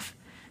soon enough.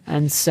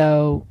 And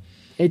so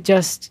it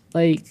just,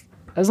 like,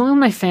 as long as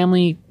my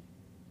family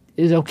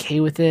is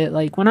okay with it,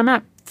 like when I'm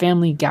at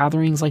family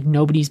gatherings, like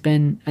nobody's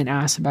been an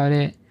ass about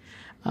it.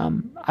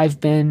 I've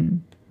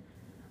been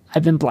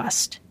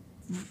blessed.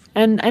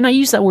 And I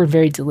use that word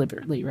very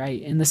deliberately,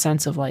 right? In the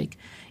sense of like,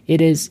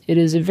 it is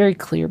a very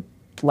clear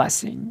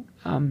blessing.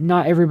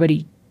 Not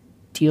everybody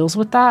deals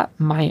with that.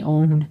 My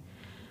own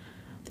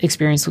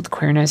experience with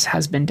queerness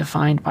has been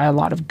defined by a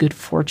lot of good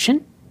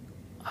fortune,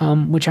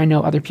 which I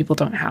know other people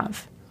don't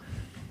have.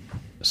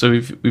 So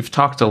we've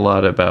talked a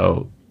lot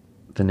about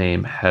the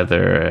name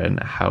Heather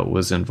and how it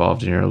was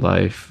involved in your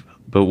life,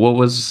 but what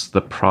was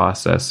the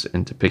process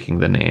into picking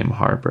the name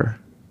Harper?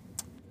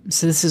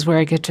 So this is where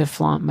I get to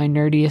flaunt my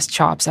nerdiest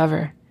chops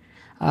ever.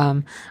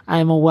 I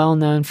am a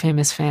well-known,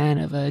 famous fan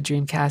of a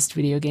Dreamcast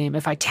video game.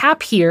 If I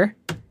tap here,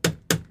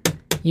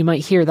 you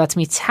might hear that's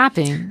me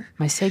tapping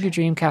my Sega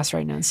Dreamcast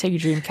right now. And Sega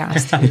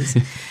Dreamcast is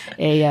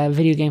a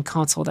video game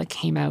console that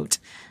came out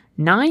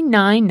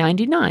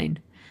 $99.99,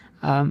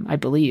 I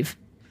believe,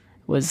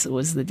 was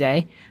the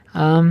day.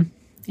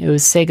 It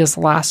was Sega's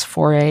last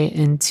foray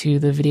into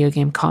the video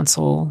game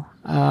console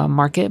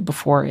market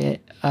before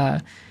it...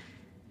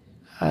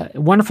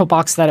 wonderful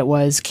box that it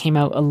was, came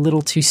out a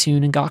little too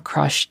soon and got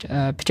crushed,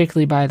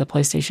 particularly by the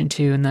PlayStation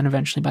 2 and then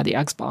eventually by the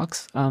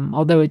Xbox.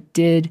 Although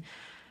it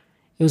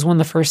was one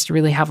of the first to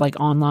really have like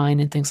online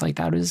and things like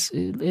that.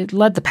 It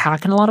led the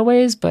pack in a lot of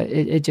ways, but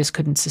it just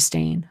couldn't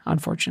sustain,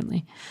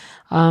 unfortunately.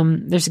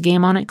 There's a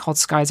game on it called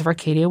Skies of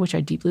Arcadia, which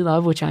I deeply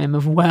love, which I am a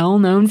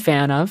well-known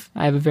fan of.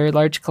 I have a very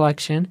large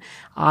collection.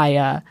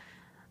 If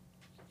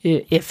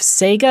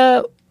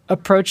Sega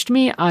approached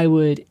me, I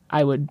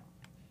would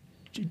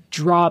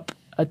drop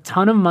a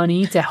ton of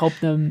money to help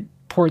them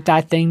port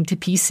that thing to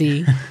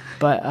PC,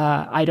 but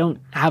I don't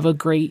have a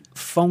great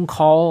phone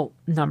call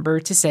number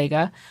to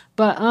Sega.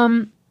 But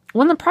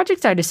one of the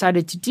projects I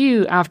decided to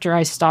do after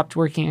I stopped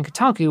working at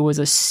Kotaku was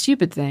a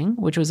stupid thing,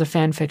 which was a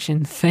fan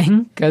fiction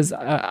thing, because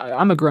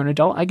I'm a grown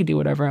adult. I could do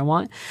whatever I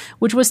want,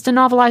 which was to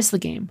novelize the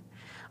game.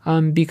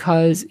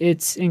 Because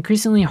it's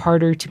increasingly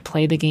harder to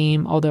play the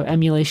game, although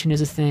emulation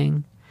is a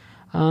thing.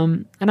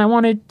 And I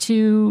wanted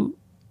to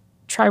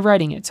try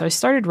writing it. So I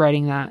started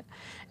writing that.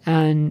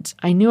 And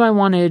I knew I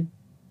wanted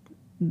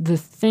the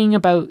thing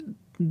about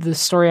the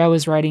story I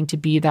was writing to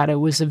be that it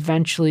was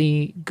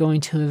eventually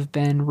going to have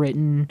been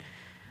written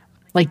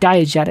like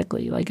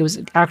diegetically. Like it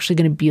was actually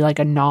going to be like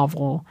a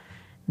novel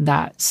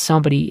that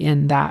somebody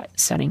in that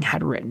setting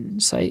had written.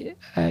 So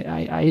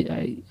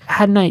I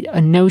had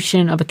a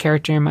notion of a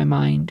character in my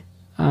mind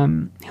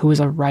who was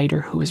a writer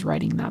who was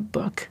writing that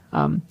book,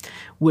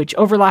 which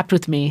overlapped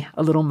with me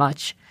a little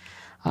much.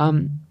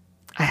 I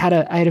had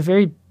a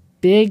very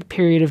big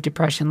period of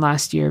depression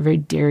last year, a very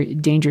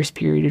dangerous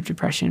period of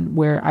depression,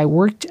 where I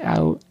worked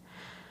out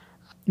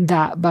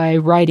that by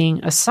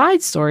writing a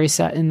side story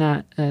set in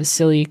that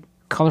silly,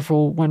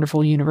 colorful,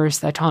 wonderful universe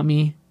that taught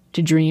me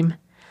to dream.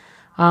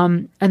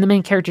 And the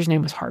main character's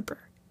name was Harper.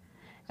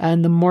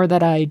 And the more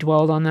that I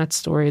dwelled on that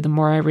story, the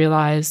more I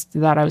realized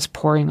that I was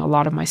pouring a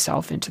lot of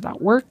myself into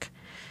that work.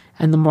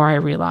 And the more I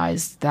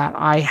realized that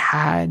I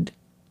had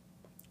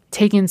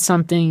taken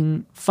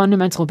something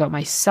fundamental about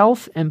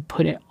myself and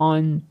put it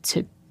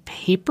onto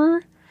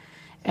paper.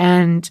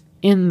 And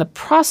in the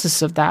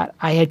process of that,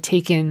 I had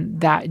taken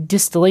that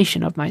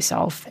distillation of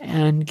myself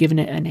and given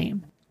it a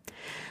name.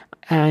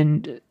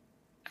 And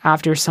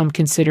after some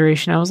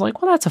consideration, I was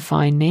like, well, that's a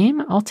fine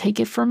name. I'll take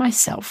it for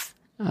myself.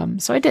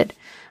 So I did.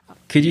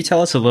 Could you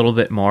tell us a little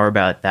bit more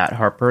about that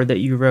Harper that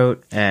you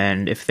wrote,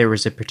 and if there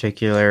was a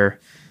particular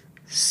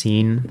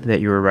scene that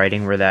you were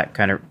writing where that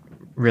kind of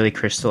really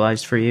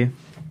crystallized for you?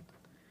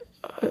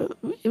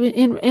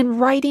 In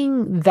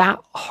writing that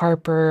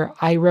Harper,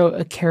 I wrote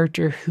a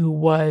character who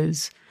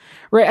was,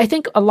 right, I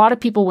think a lot of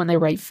people when they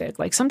write fic,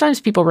 like sometimes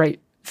people write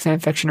fan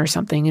fiction or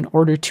something in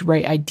order to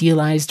write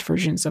idealized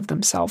versions of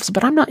themselves,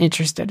 but I'm not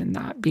interested in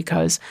that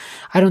because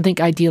I don't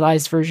think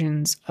idealized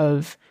versions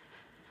of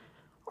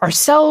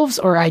ourselves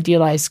or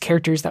idealized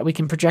characters that we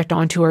can project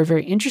onto are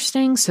very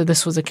interesting. So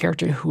this was a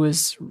character who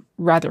was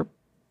rather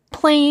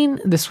plain.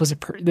 This was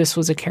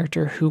a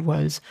character who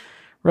was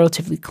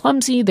relatively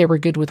clumsy. They were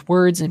good with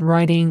words and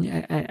writing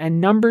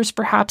and numbers,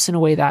 perhaps in a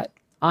way that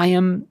I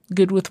am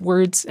good with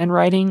words and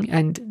writing,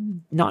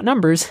 and not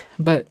numbers,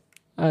 but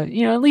at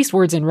least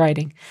words and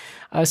writing.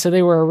 So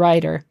they were a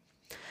writer,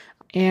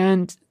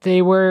 and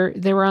they were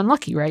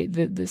unlucky, right?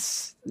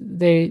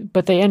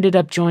 But they ended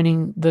up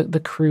joining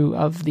the crew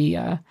of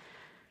the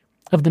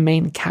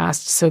main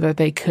cast so that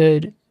they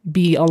could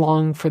be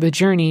along for the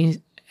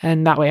journey,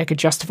 and that way I could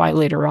justify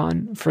later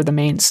on for the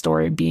main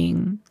story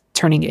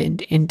turning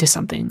it into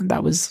something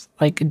that was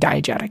like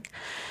diegetic.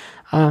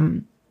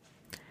 I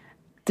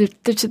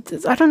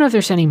don't know if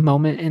there's any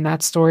moment in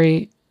that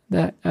story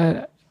that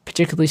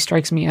particularly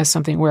strikes me as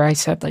something where I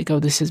said like, oh,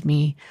 this is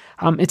me.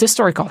 It's a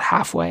story called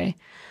Halfway.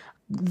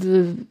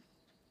 The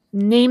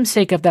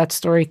namesake of that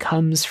story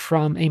comes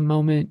from a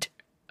moment,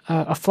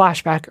 a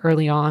flashback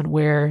early on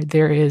where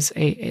there is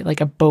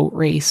a boat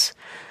race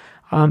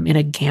in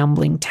a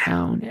gambling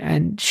town,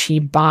 and she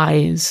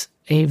buys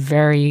a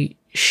very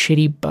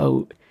shitty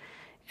boat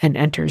and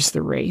enters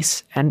the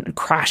race and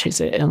crashes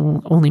it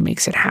and only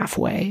makes it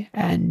halfway.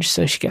 And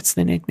so she gets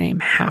the nickname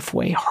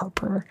Halfway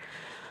Harper.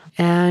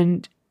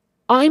 And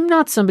I'm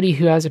not somebody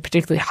who has a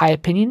particularly high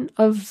opinion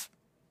of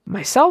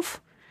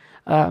myself.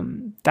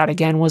 That,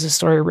 again, was a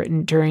story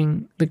written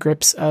during the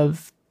grips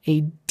of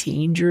a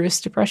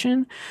dangerous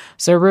depression.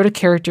 So I wrote a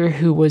character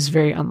who was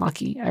very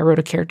unlucky. I wrote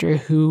a character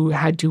who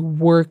had to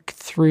work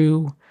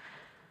through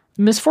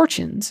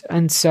misfortunes.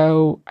 And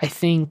so I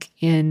think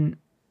in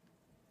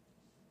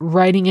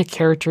writing a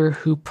character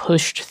who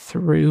pushed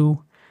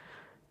through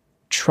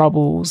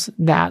troubles,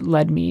 that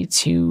led me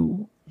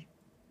to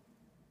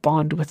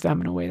bond with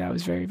them in a way that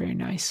was very, very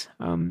nice.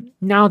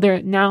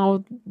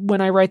 Now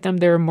when I write them,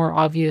 they're a more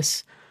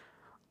obvious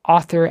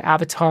author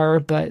avatar,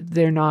 but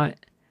they're not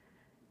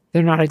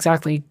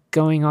exactly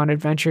going on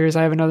adventures.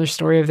 I have another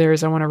story of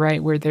theirs I want to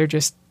write where they're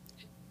just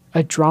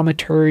a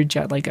dramaturge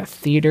at like a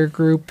theater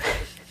group.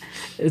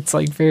 It's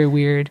like very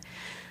weird.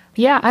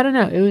 Yeah, I don't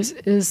know.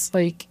 It was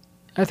like,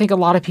 I think a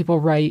lot of people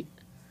write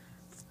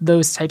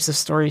those types of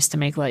stories to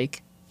make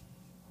like,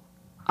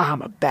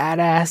 I'm a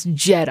badass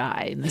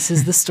Jedi, and this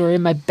is the story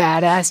of my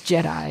badass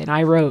Jedi. And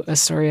I wrote a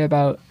story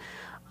about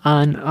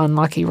an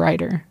unlucky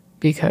writer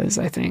because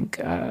I think,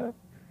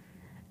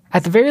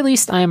 at the very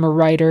least, I am a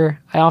writer.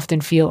 I often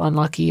feel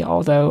unlucky,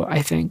 although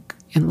I think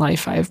in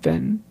life I've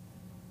been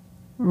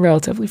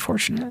relatively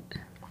fortunate.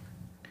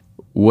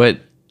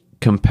 What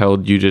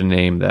compelled you to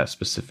name that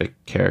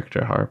specific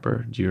character,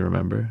 Harper? Do you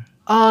remember?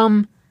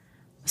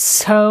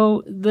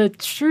 So the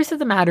truth of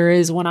the matter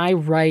is when I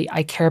write,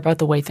 I care about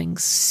the way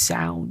things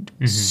sound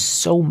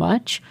so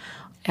much.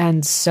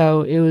 And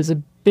so it was a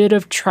bit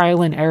of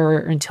trial and error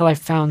until I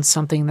found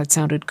something that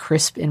sounded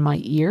crisp in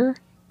my ear.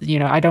 You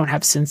know, I don't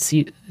have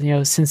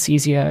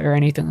synesthesia or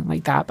anything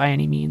like that by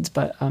any means,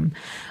 but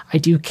I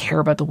do care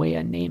about the way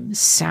a name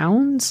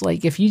sounds.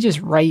 Like if you just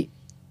write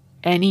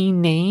any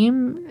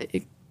name,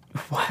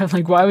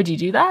 why would you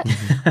do that?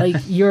 Like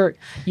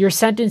your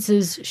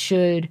sentences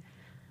should,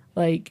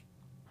 like,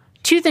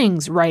 two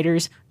things,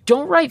 writers.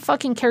 Don't write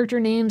fucking character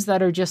names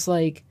that are just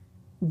like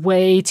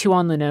way too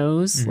on the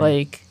nose.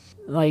 Like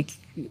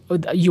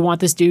you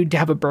want this dude to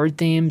have a bird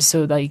theme,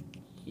 so like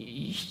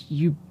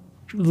you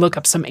look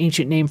up some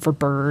ancient name for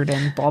bird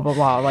and blah blah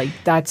blah. Like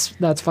that's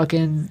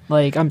fucking,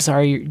 like, I'm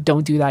sorry,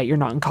 don't do that, you're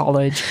not in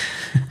college.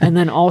 And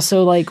then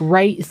also like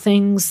write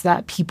things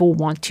that people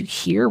want to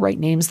hear, write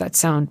names that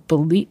sound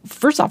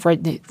first off,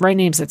 write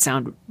names that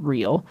sound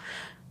real,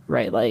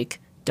 right?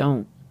 Like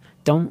don't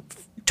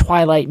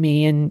Twilight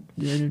me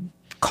and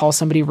call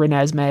somebody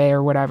Renesmee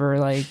or whatever.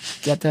 Like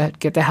get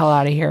the hell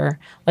out of here.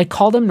 Like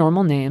call them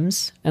normal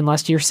names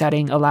unless your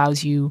setting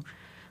allows you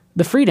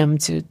the freedom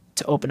to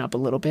open up a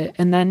little bit,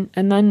 and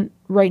then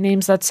write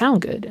names that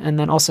sound good. And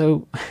then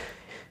also,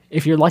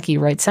 if you're lucky,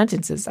 write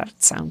sentences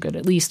that sound good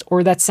at least,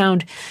 or that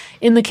sound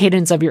in the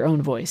cadence of your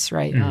own voice,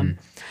 right?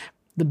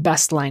 The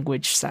best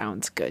language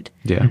sounds good.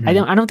 Yeah. I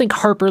don't think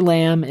Harper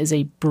Lamb is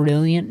a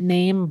brilliant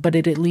name, but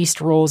it at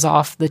least rolls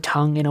off the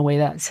tongue in a way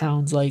that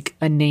sounds like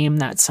a name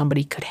that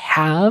somebody could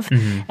have,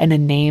 and a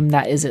name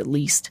that is at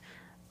least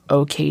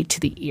okay to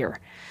the ear.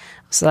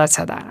 So that's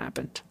how that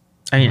happened.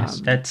 I mean,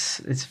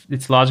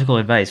 it's logical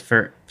advice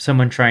for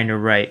someone trying to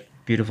write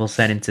beautiful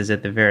sentences.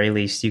 At the very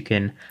least, you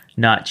can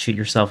not shoot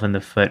yourself in the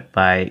foot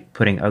by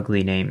putting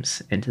ugly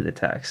names into the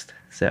text.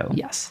 So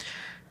yes,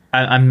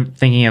 I'm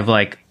thinking of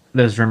like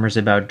those rumors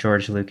about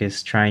George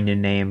Lucas trying to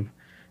name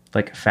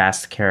like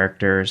fast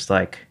characters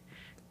like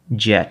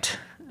Jet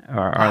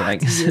or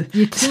like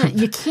you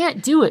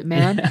can't do it,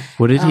 man.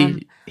 What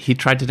did he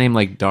tried to name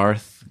like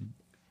Darth?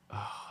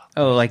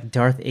 Oh, like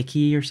Darth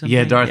Icky or something?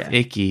 Yeah, Darth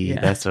Icky. Yeah.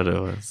 That's what it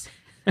was.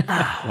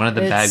 One of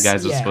the bad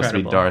guys was supposed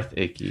to be Darth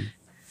Icky.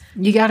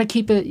 You gotta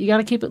keep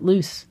it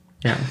loose.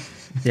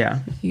 Yeah.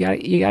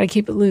 You gotta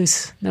keep it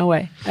loose. No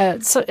way.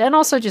 And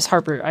also just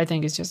Harper, I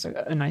think, is just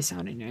a nice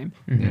sounding name.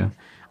 Yeah.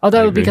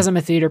 Although because I'm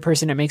a theater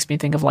person, it makes me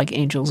think of like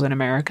Angels in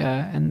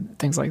America and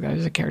things like that.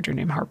 There's a character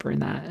named Harper in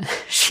that.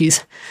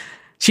 She's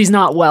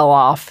not well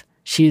off.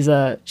 She's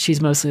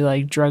mostly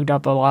like drugged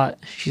up a lot.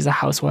 She's a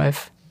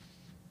housewife.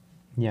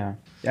 Yeah.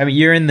 I mean,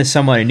 you're in the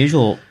somewhat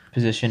unusual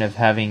position of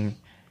having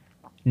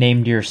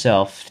named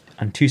yourself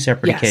on two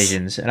separate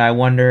occasions. And I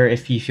wonder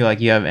if you feel like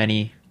you have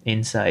any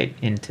insight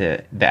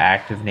into the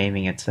act of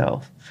naming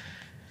itself.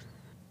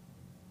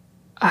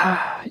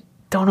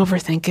 Don't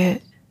overthink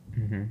it.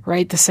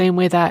 Right? The same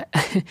way that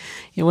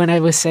when I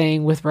was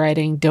saying with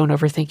writing, don't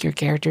overthink your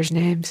characters'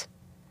 names.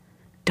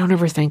 Don't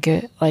overthink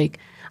it. Like,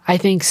 I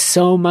think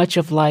so much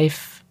of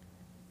life,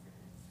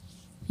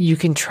 you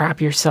can trap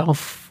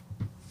yourself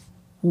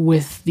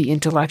with the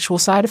intellectual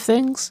side of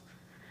things,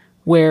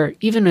 where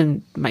even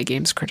in my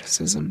games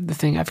criticism, the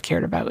thing I've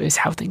cared about is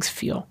how things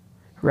feel,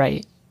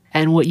 right?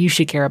 And what you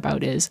should care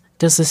about is,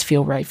 does this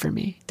feel right for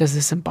me? Does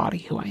this embody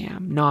who I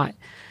am? Not,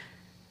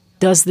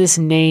 does this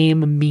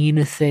name mean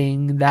a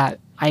thing that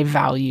I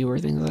value or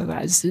things like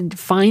that? Just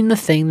find the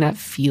thing that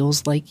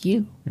feels like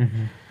you.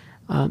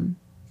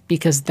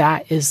 Because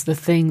that is the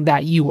thing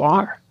that you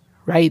are,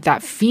 right?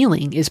 That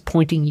feeling is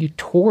pointing you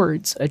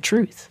towards a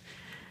truth.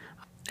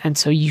 And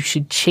so you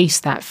should chase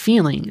that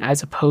feeling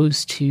as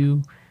opposed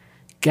to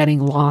getting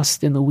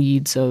lost in the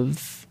weeds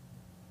of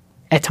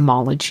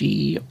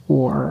etymology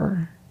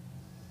or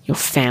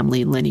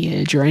family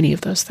lineage or any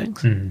of those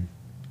things. Mm.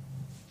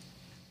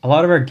 A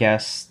lot of our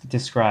guests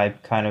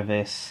describe kind of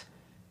this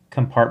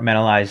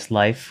compartmentalized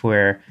life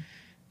where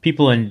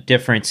people in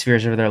different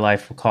spheres of their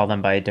life will call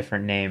them by a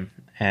different name.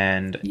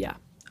 And Yeah.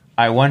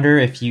 I wonder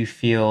if you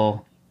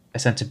feel a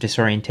sense of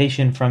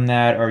disorientation from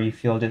that, or you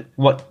feel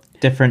what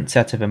different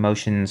sets of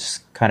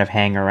emotions kind of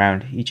hang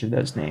around each of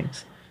those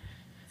names.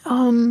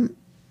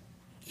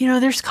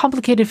 There's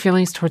complicated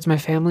feelings towards my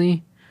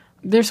family.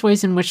 There's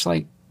ways in which,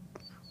 like,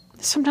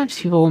 sometimes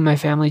people in my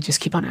family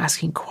just keep on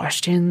asking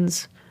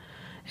questions.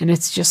 And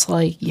it's just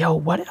like, yo,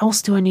 what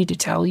else do I need to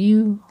tell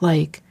you?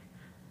 Like,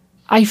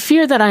 I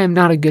fear that I am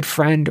not a good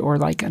friend or,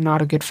 like,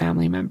 not a good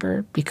family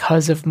member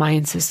because of my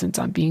insistence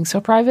on being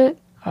so private.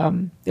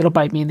 It'll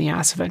bite me in the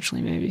ass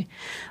eventually, maybe.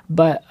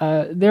 But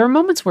there are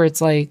moments where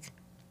it's like,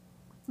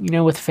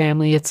 with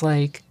family, it's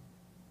like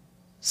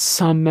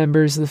some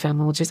members of the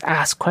family will just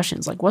ask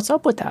questions like, what's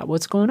up with that?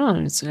 What's going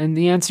on? And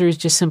the answer is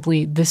just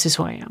simply, this is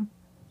who I am.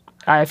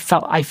 I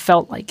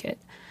felt like it.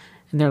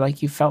 And they're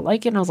like, you felt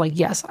like it? And I was like,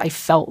 yes, I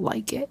felt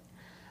like it.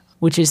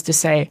 Which is to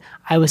say,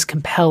 I was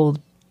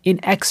compelled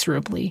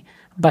inexorably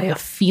by a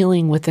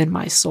feeling within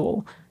my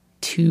soul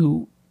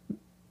to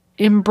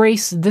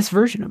embrace this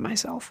version of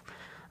myself.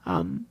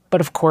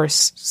 But of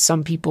course,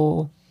 some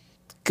people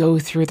go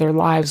through their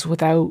lives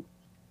without,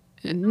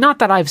 not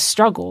that I've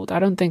struggled. I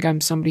don't think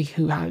I'm somebody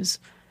who has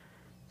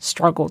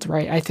struggled,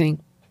 right? I think,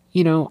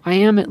 I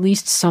am at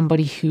least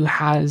somebody who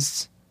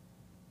has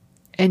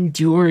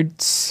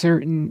endured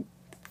certain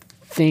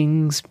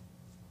things,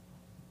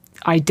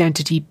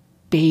 identity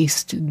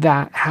based,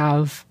 that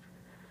have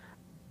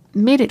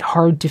made it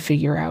hard to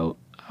figure out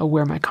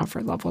where my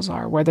comfort levels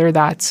are, whether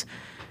that's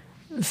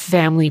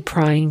family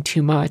prying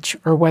too much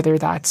or whether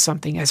that's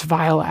something as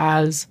vile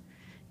as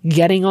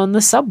getting on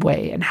the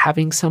subway and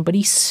having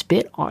somebody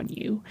spit on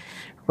you,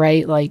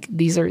 right? Like,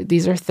 these are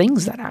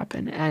things that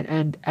happen.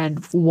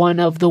 And one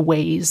of the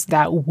ways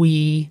that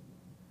we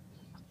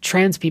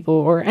trans people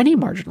or any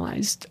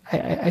marginalized,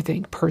 I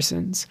think,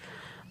 persons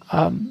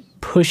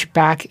push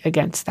back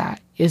against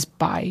that is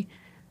by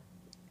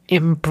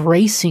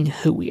embracing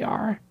who we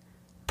are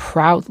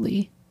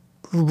proudly,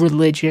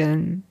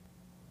 religion,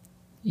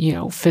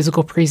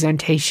 physical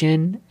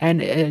presentation,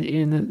 and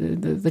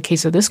in the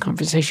case of this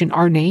conversation,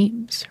 our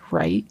names,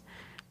 right?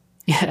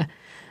 Yeah.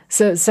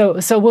 So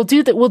we'll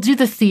do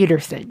the theater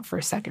thing for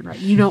a second,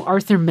 right?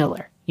 Arthur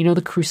Miller,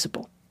 The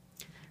Crucible,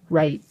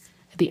 right?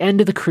 At the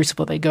end of The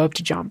Crucible, they go up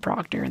to John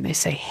Proctor and they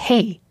say,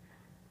 hey,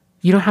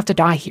 you don't have to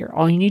die here.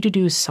 All you need to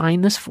do is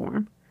sign this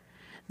form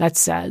that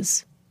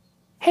says,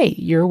 hey,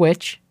 you're a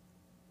witch.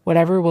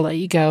 Whatever, we'll let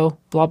you go,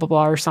 blah, blah,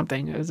 blah, or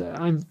something.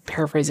 I'm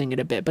paraphrasing it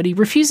a bit, but he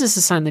refuses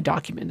to sign the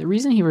document. The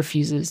reason he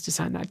refuses to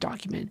sign that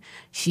document,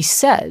 he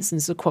says, and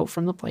this is a quote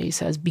from the play, he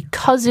says,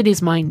 because it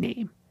is my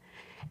name,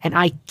 and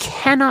I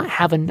cannot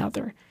have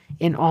another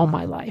in all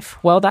my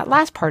life. Well, that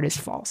last part is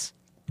false,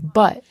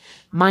 but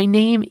my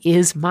name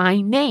is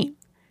my name,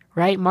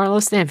 right?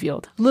 Marlo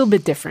Stanfield, a little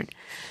bit different.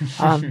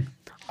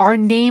 Our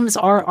names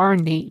are our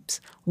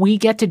names. We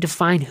get to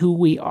define who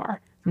we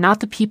are, not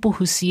the people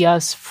who see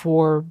us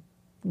for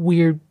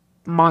weird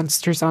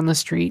monsters on the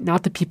street,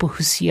 not the people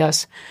who see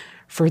us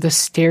for the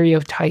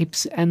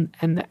stereotypes and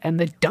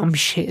the dumb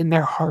shit in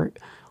their heart.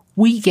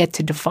 We get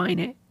to define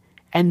it.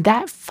 And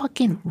that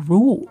fucking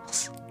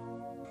rules.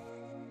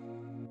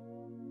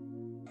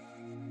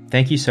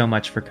 Thank you so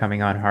much for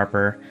coming on,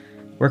 Harper.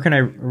 Where can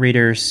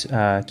readers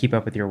keep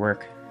up with your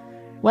work?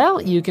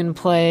 Well, you can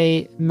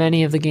play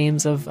many of the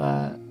games of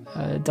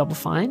Double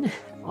Fine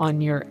on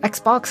your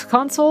Xbox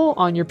console,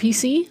 on your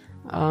PC,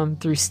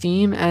 through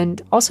Steam,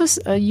 and also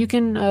you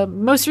can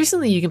most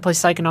recently you can play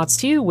Psychonauts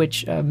 2,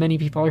 which many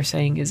people are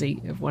saying is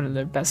one of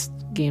the best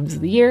games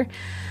of the year,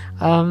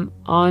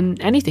 on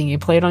anything. You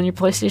play it on your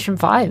PlayStation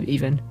 5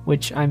 even,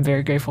 which I'm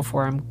very grateful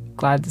for. I'm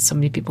glad that so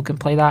many people can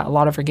play that. A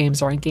lot of our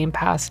games are on Game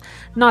Pass.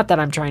 Not that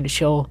I'm trying to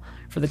shill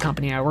for the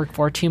company I work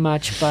for too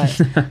much,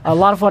 but a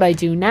lot of what I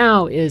do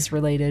now is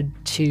related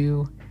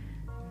to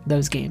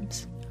those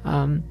games.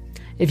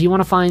 If you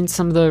want to find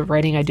some of the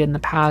writing I did in the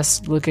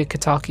past, look at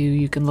Kotaku.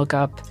 You can look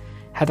up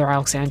Heather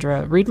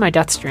Alexandra. Read my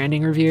Death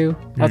Stranding review.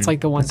 That's like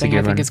the one thing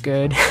I think is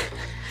good.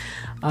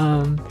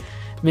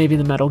 Maybe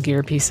the Metal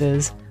Gear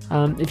pieces.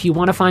 If you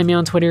want to find me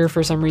on Twitter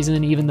for some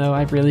reason, even though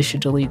I really should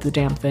delete the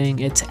damn thing,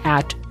 it's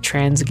at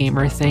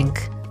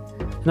TransGamerThink.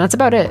 And that's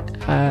about it.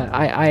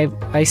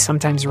 I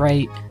sometimes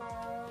write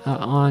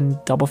on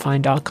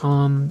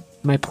doublefine.com.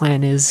 My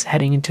plan is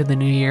heading into the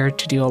new year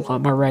to do a lot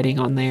more writing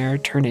on there,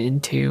 turn it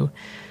into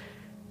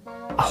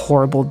a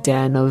horrible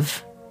den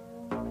of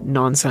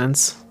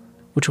nonsense,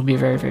 which will be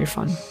very, very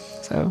fun.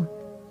 So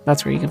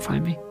that's where you can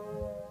find me.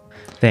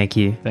 Thank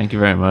you. Thank you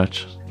very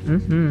much.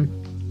 Mm-hmm.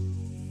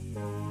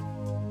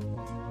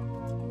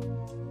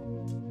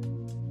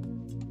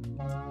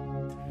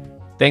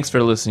 Thanks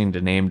for listening to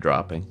Name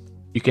Dropping.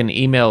 You can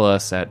email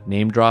us at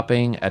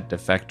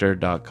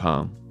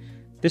namedropping@defector.com.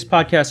 This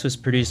podcast was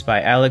produced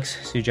by Alex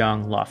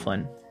Sujong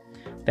Laughlin.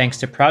 Thanks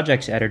to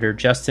projects editor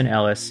Justin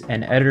Ellis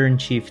and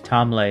editor-in-chief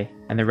Tom Lay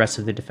and the rest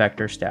of the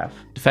Defector staff.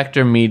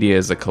 Defector Media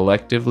is a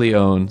collectively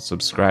owned,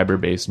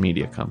 subscriber-based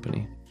media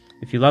company.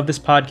 If you love this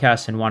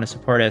podcast and want to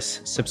support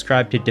us,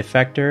 subscribe to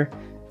Defector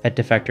at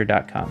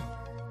defector.com.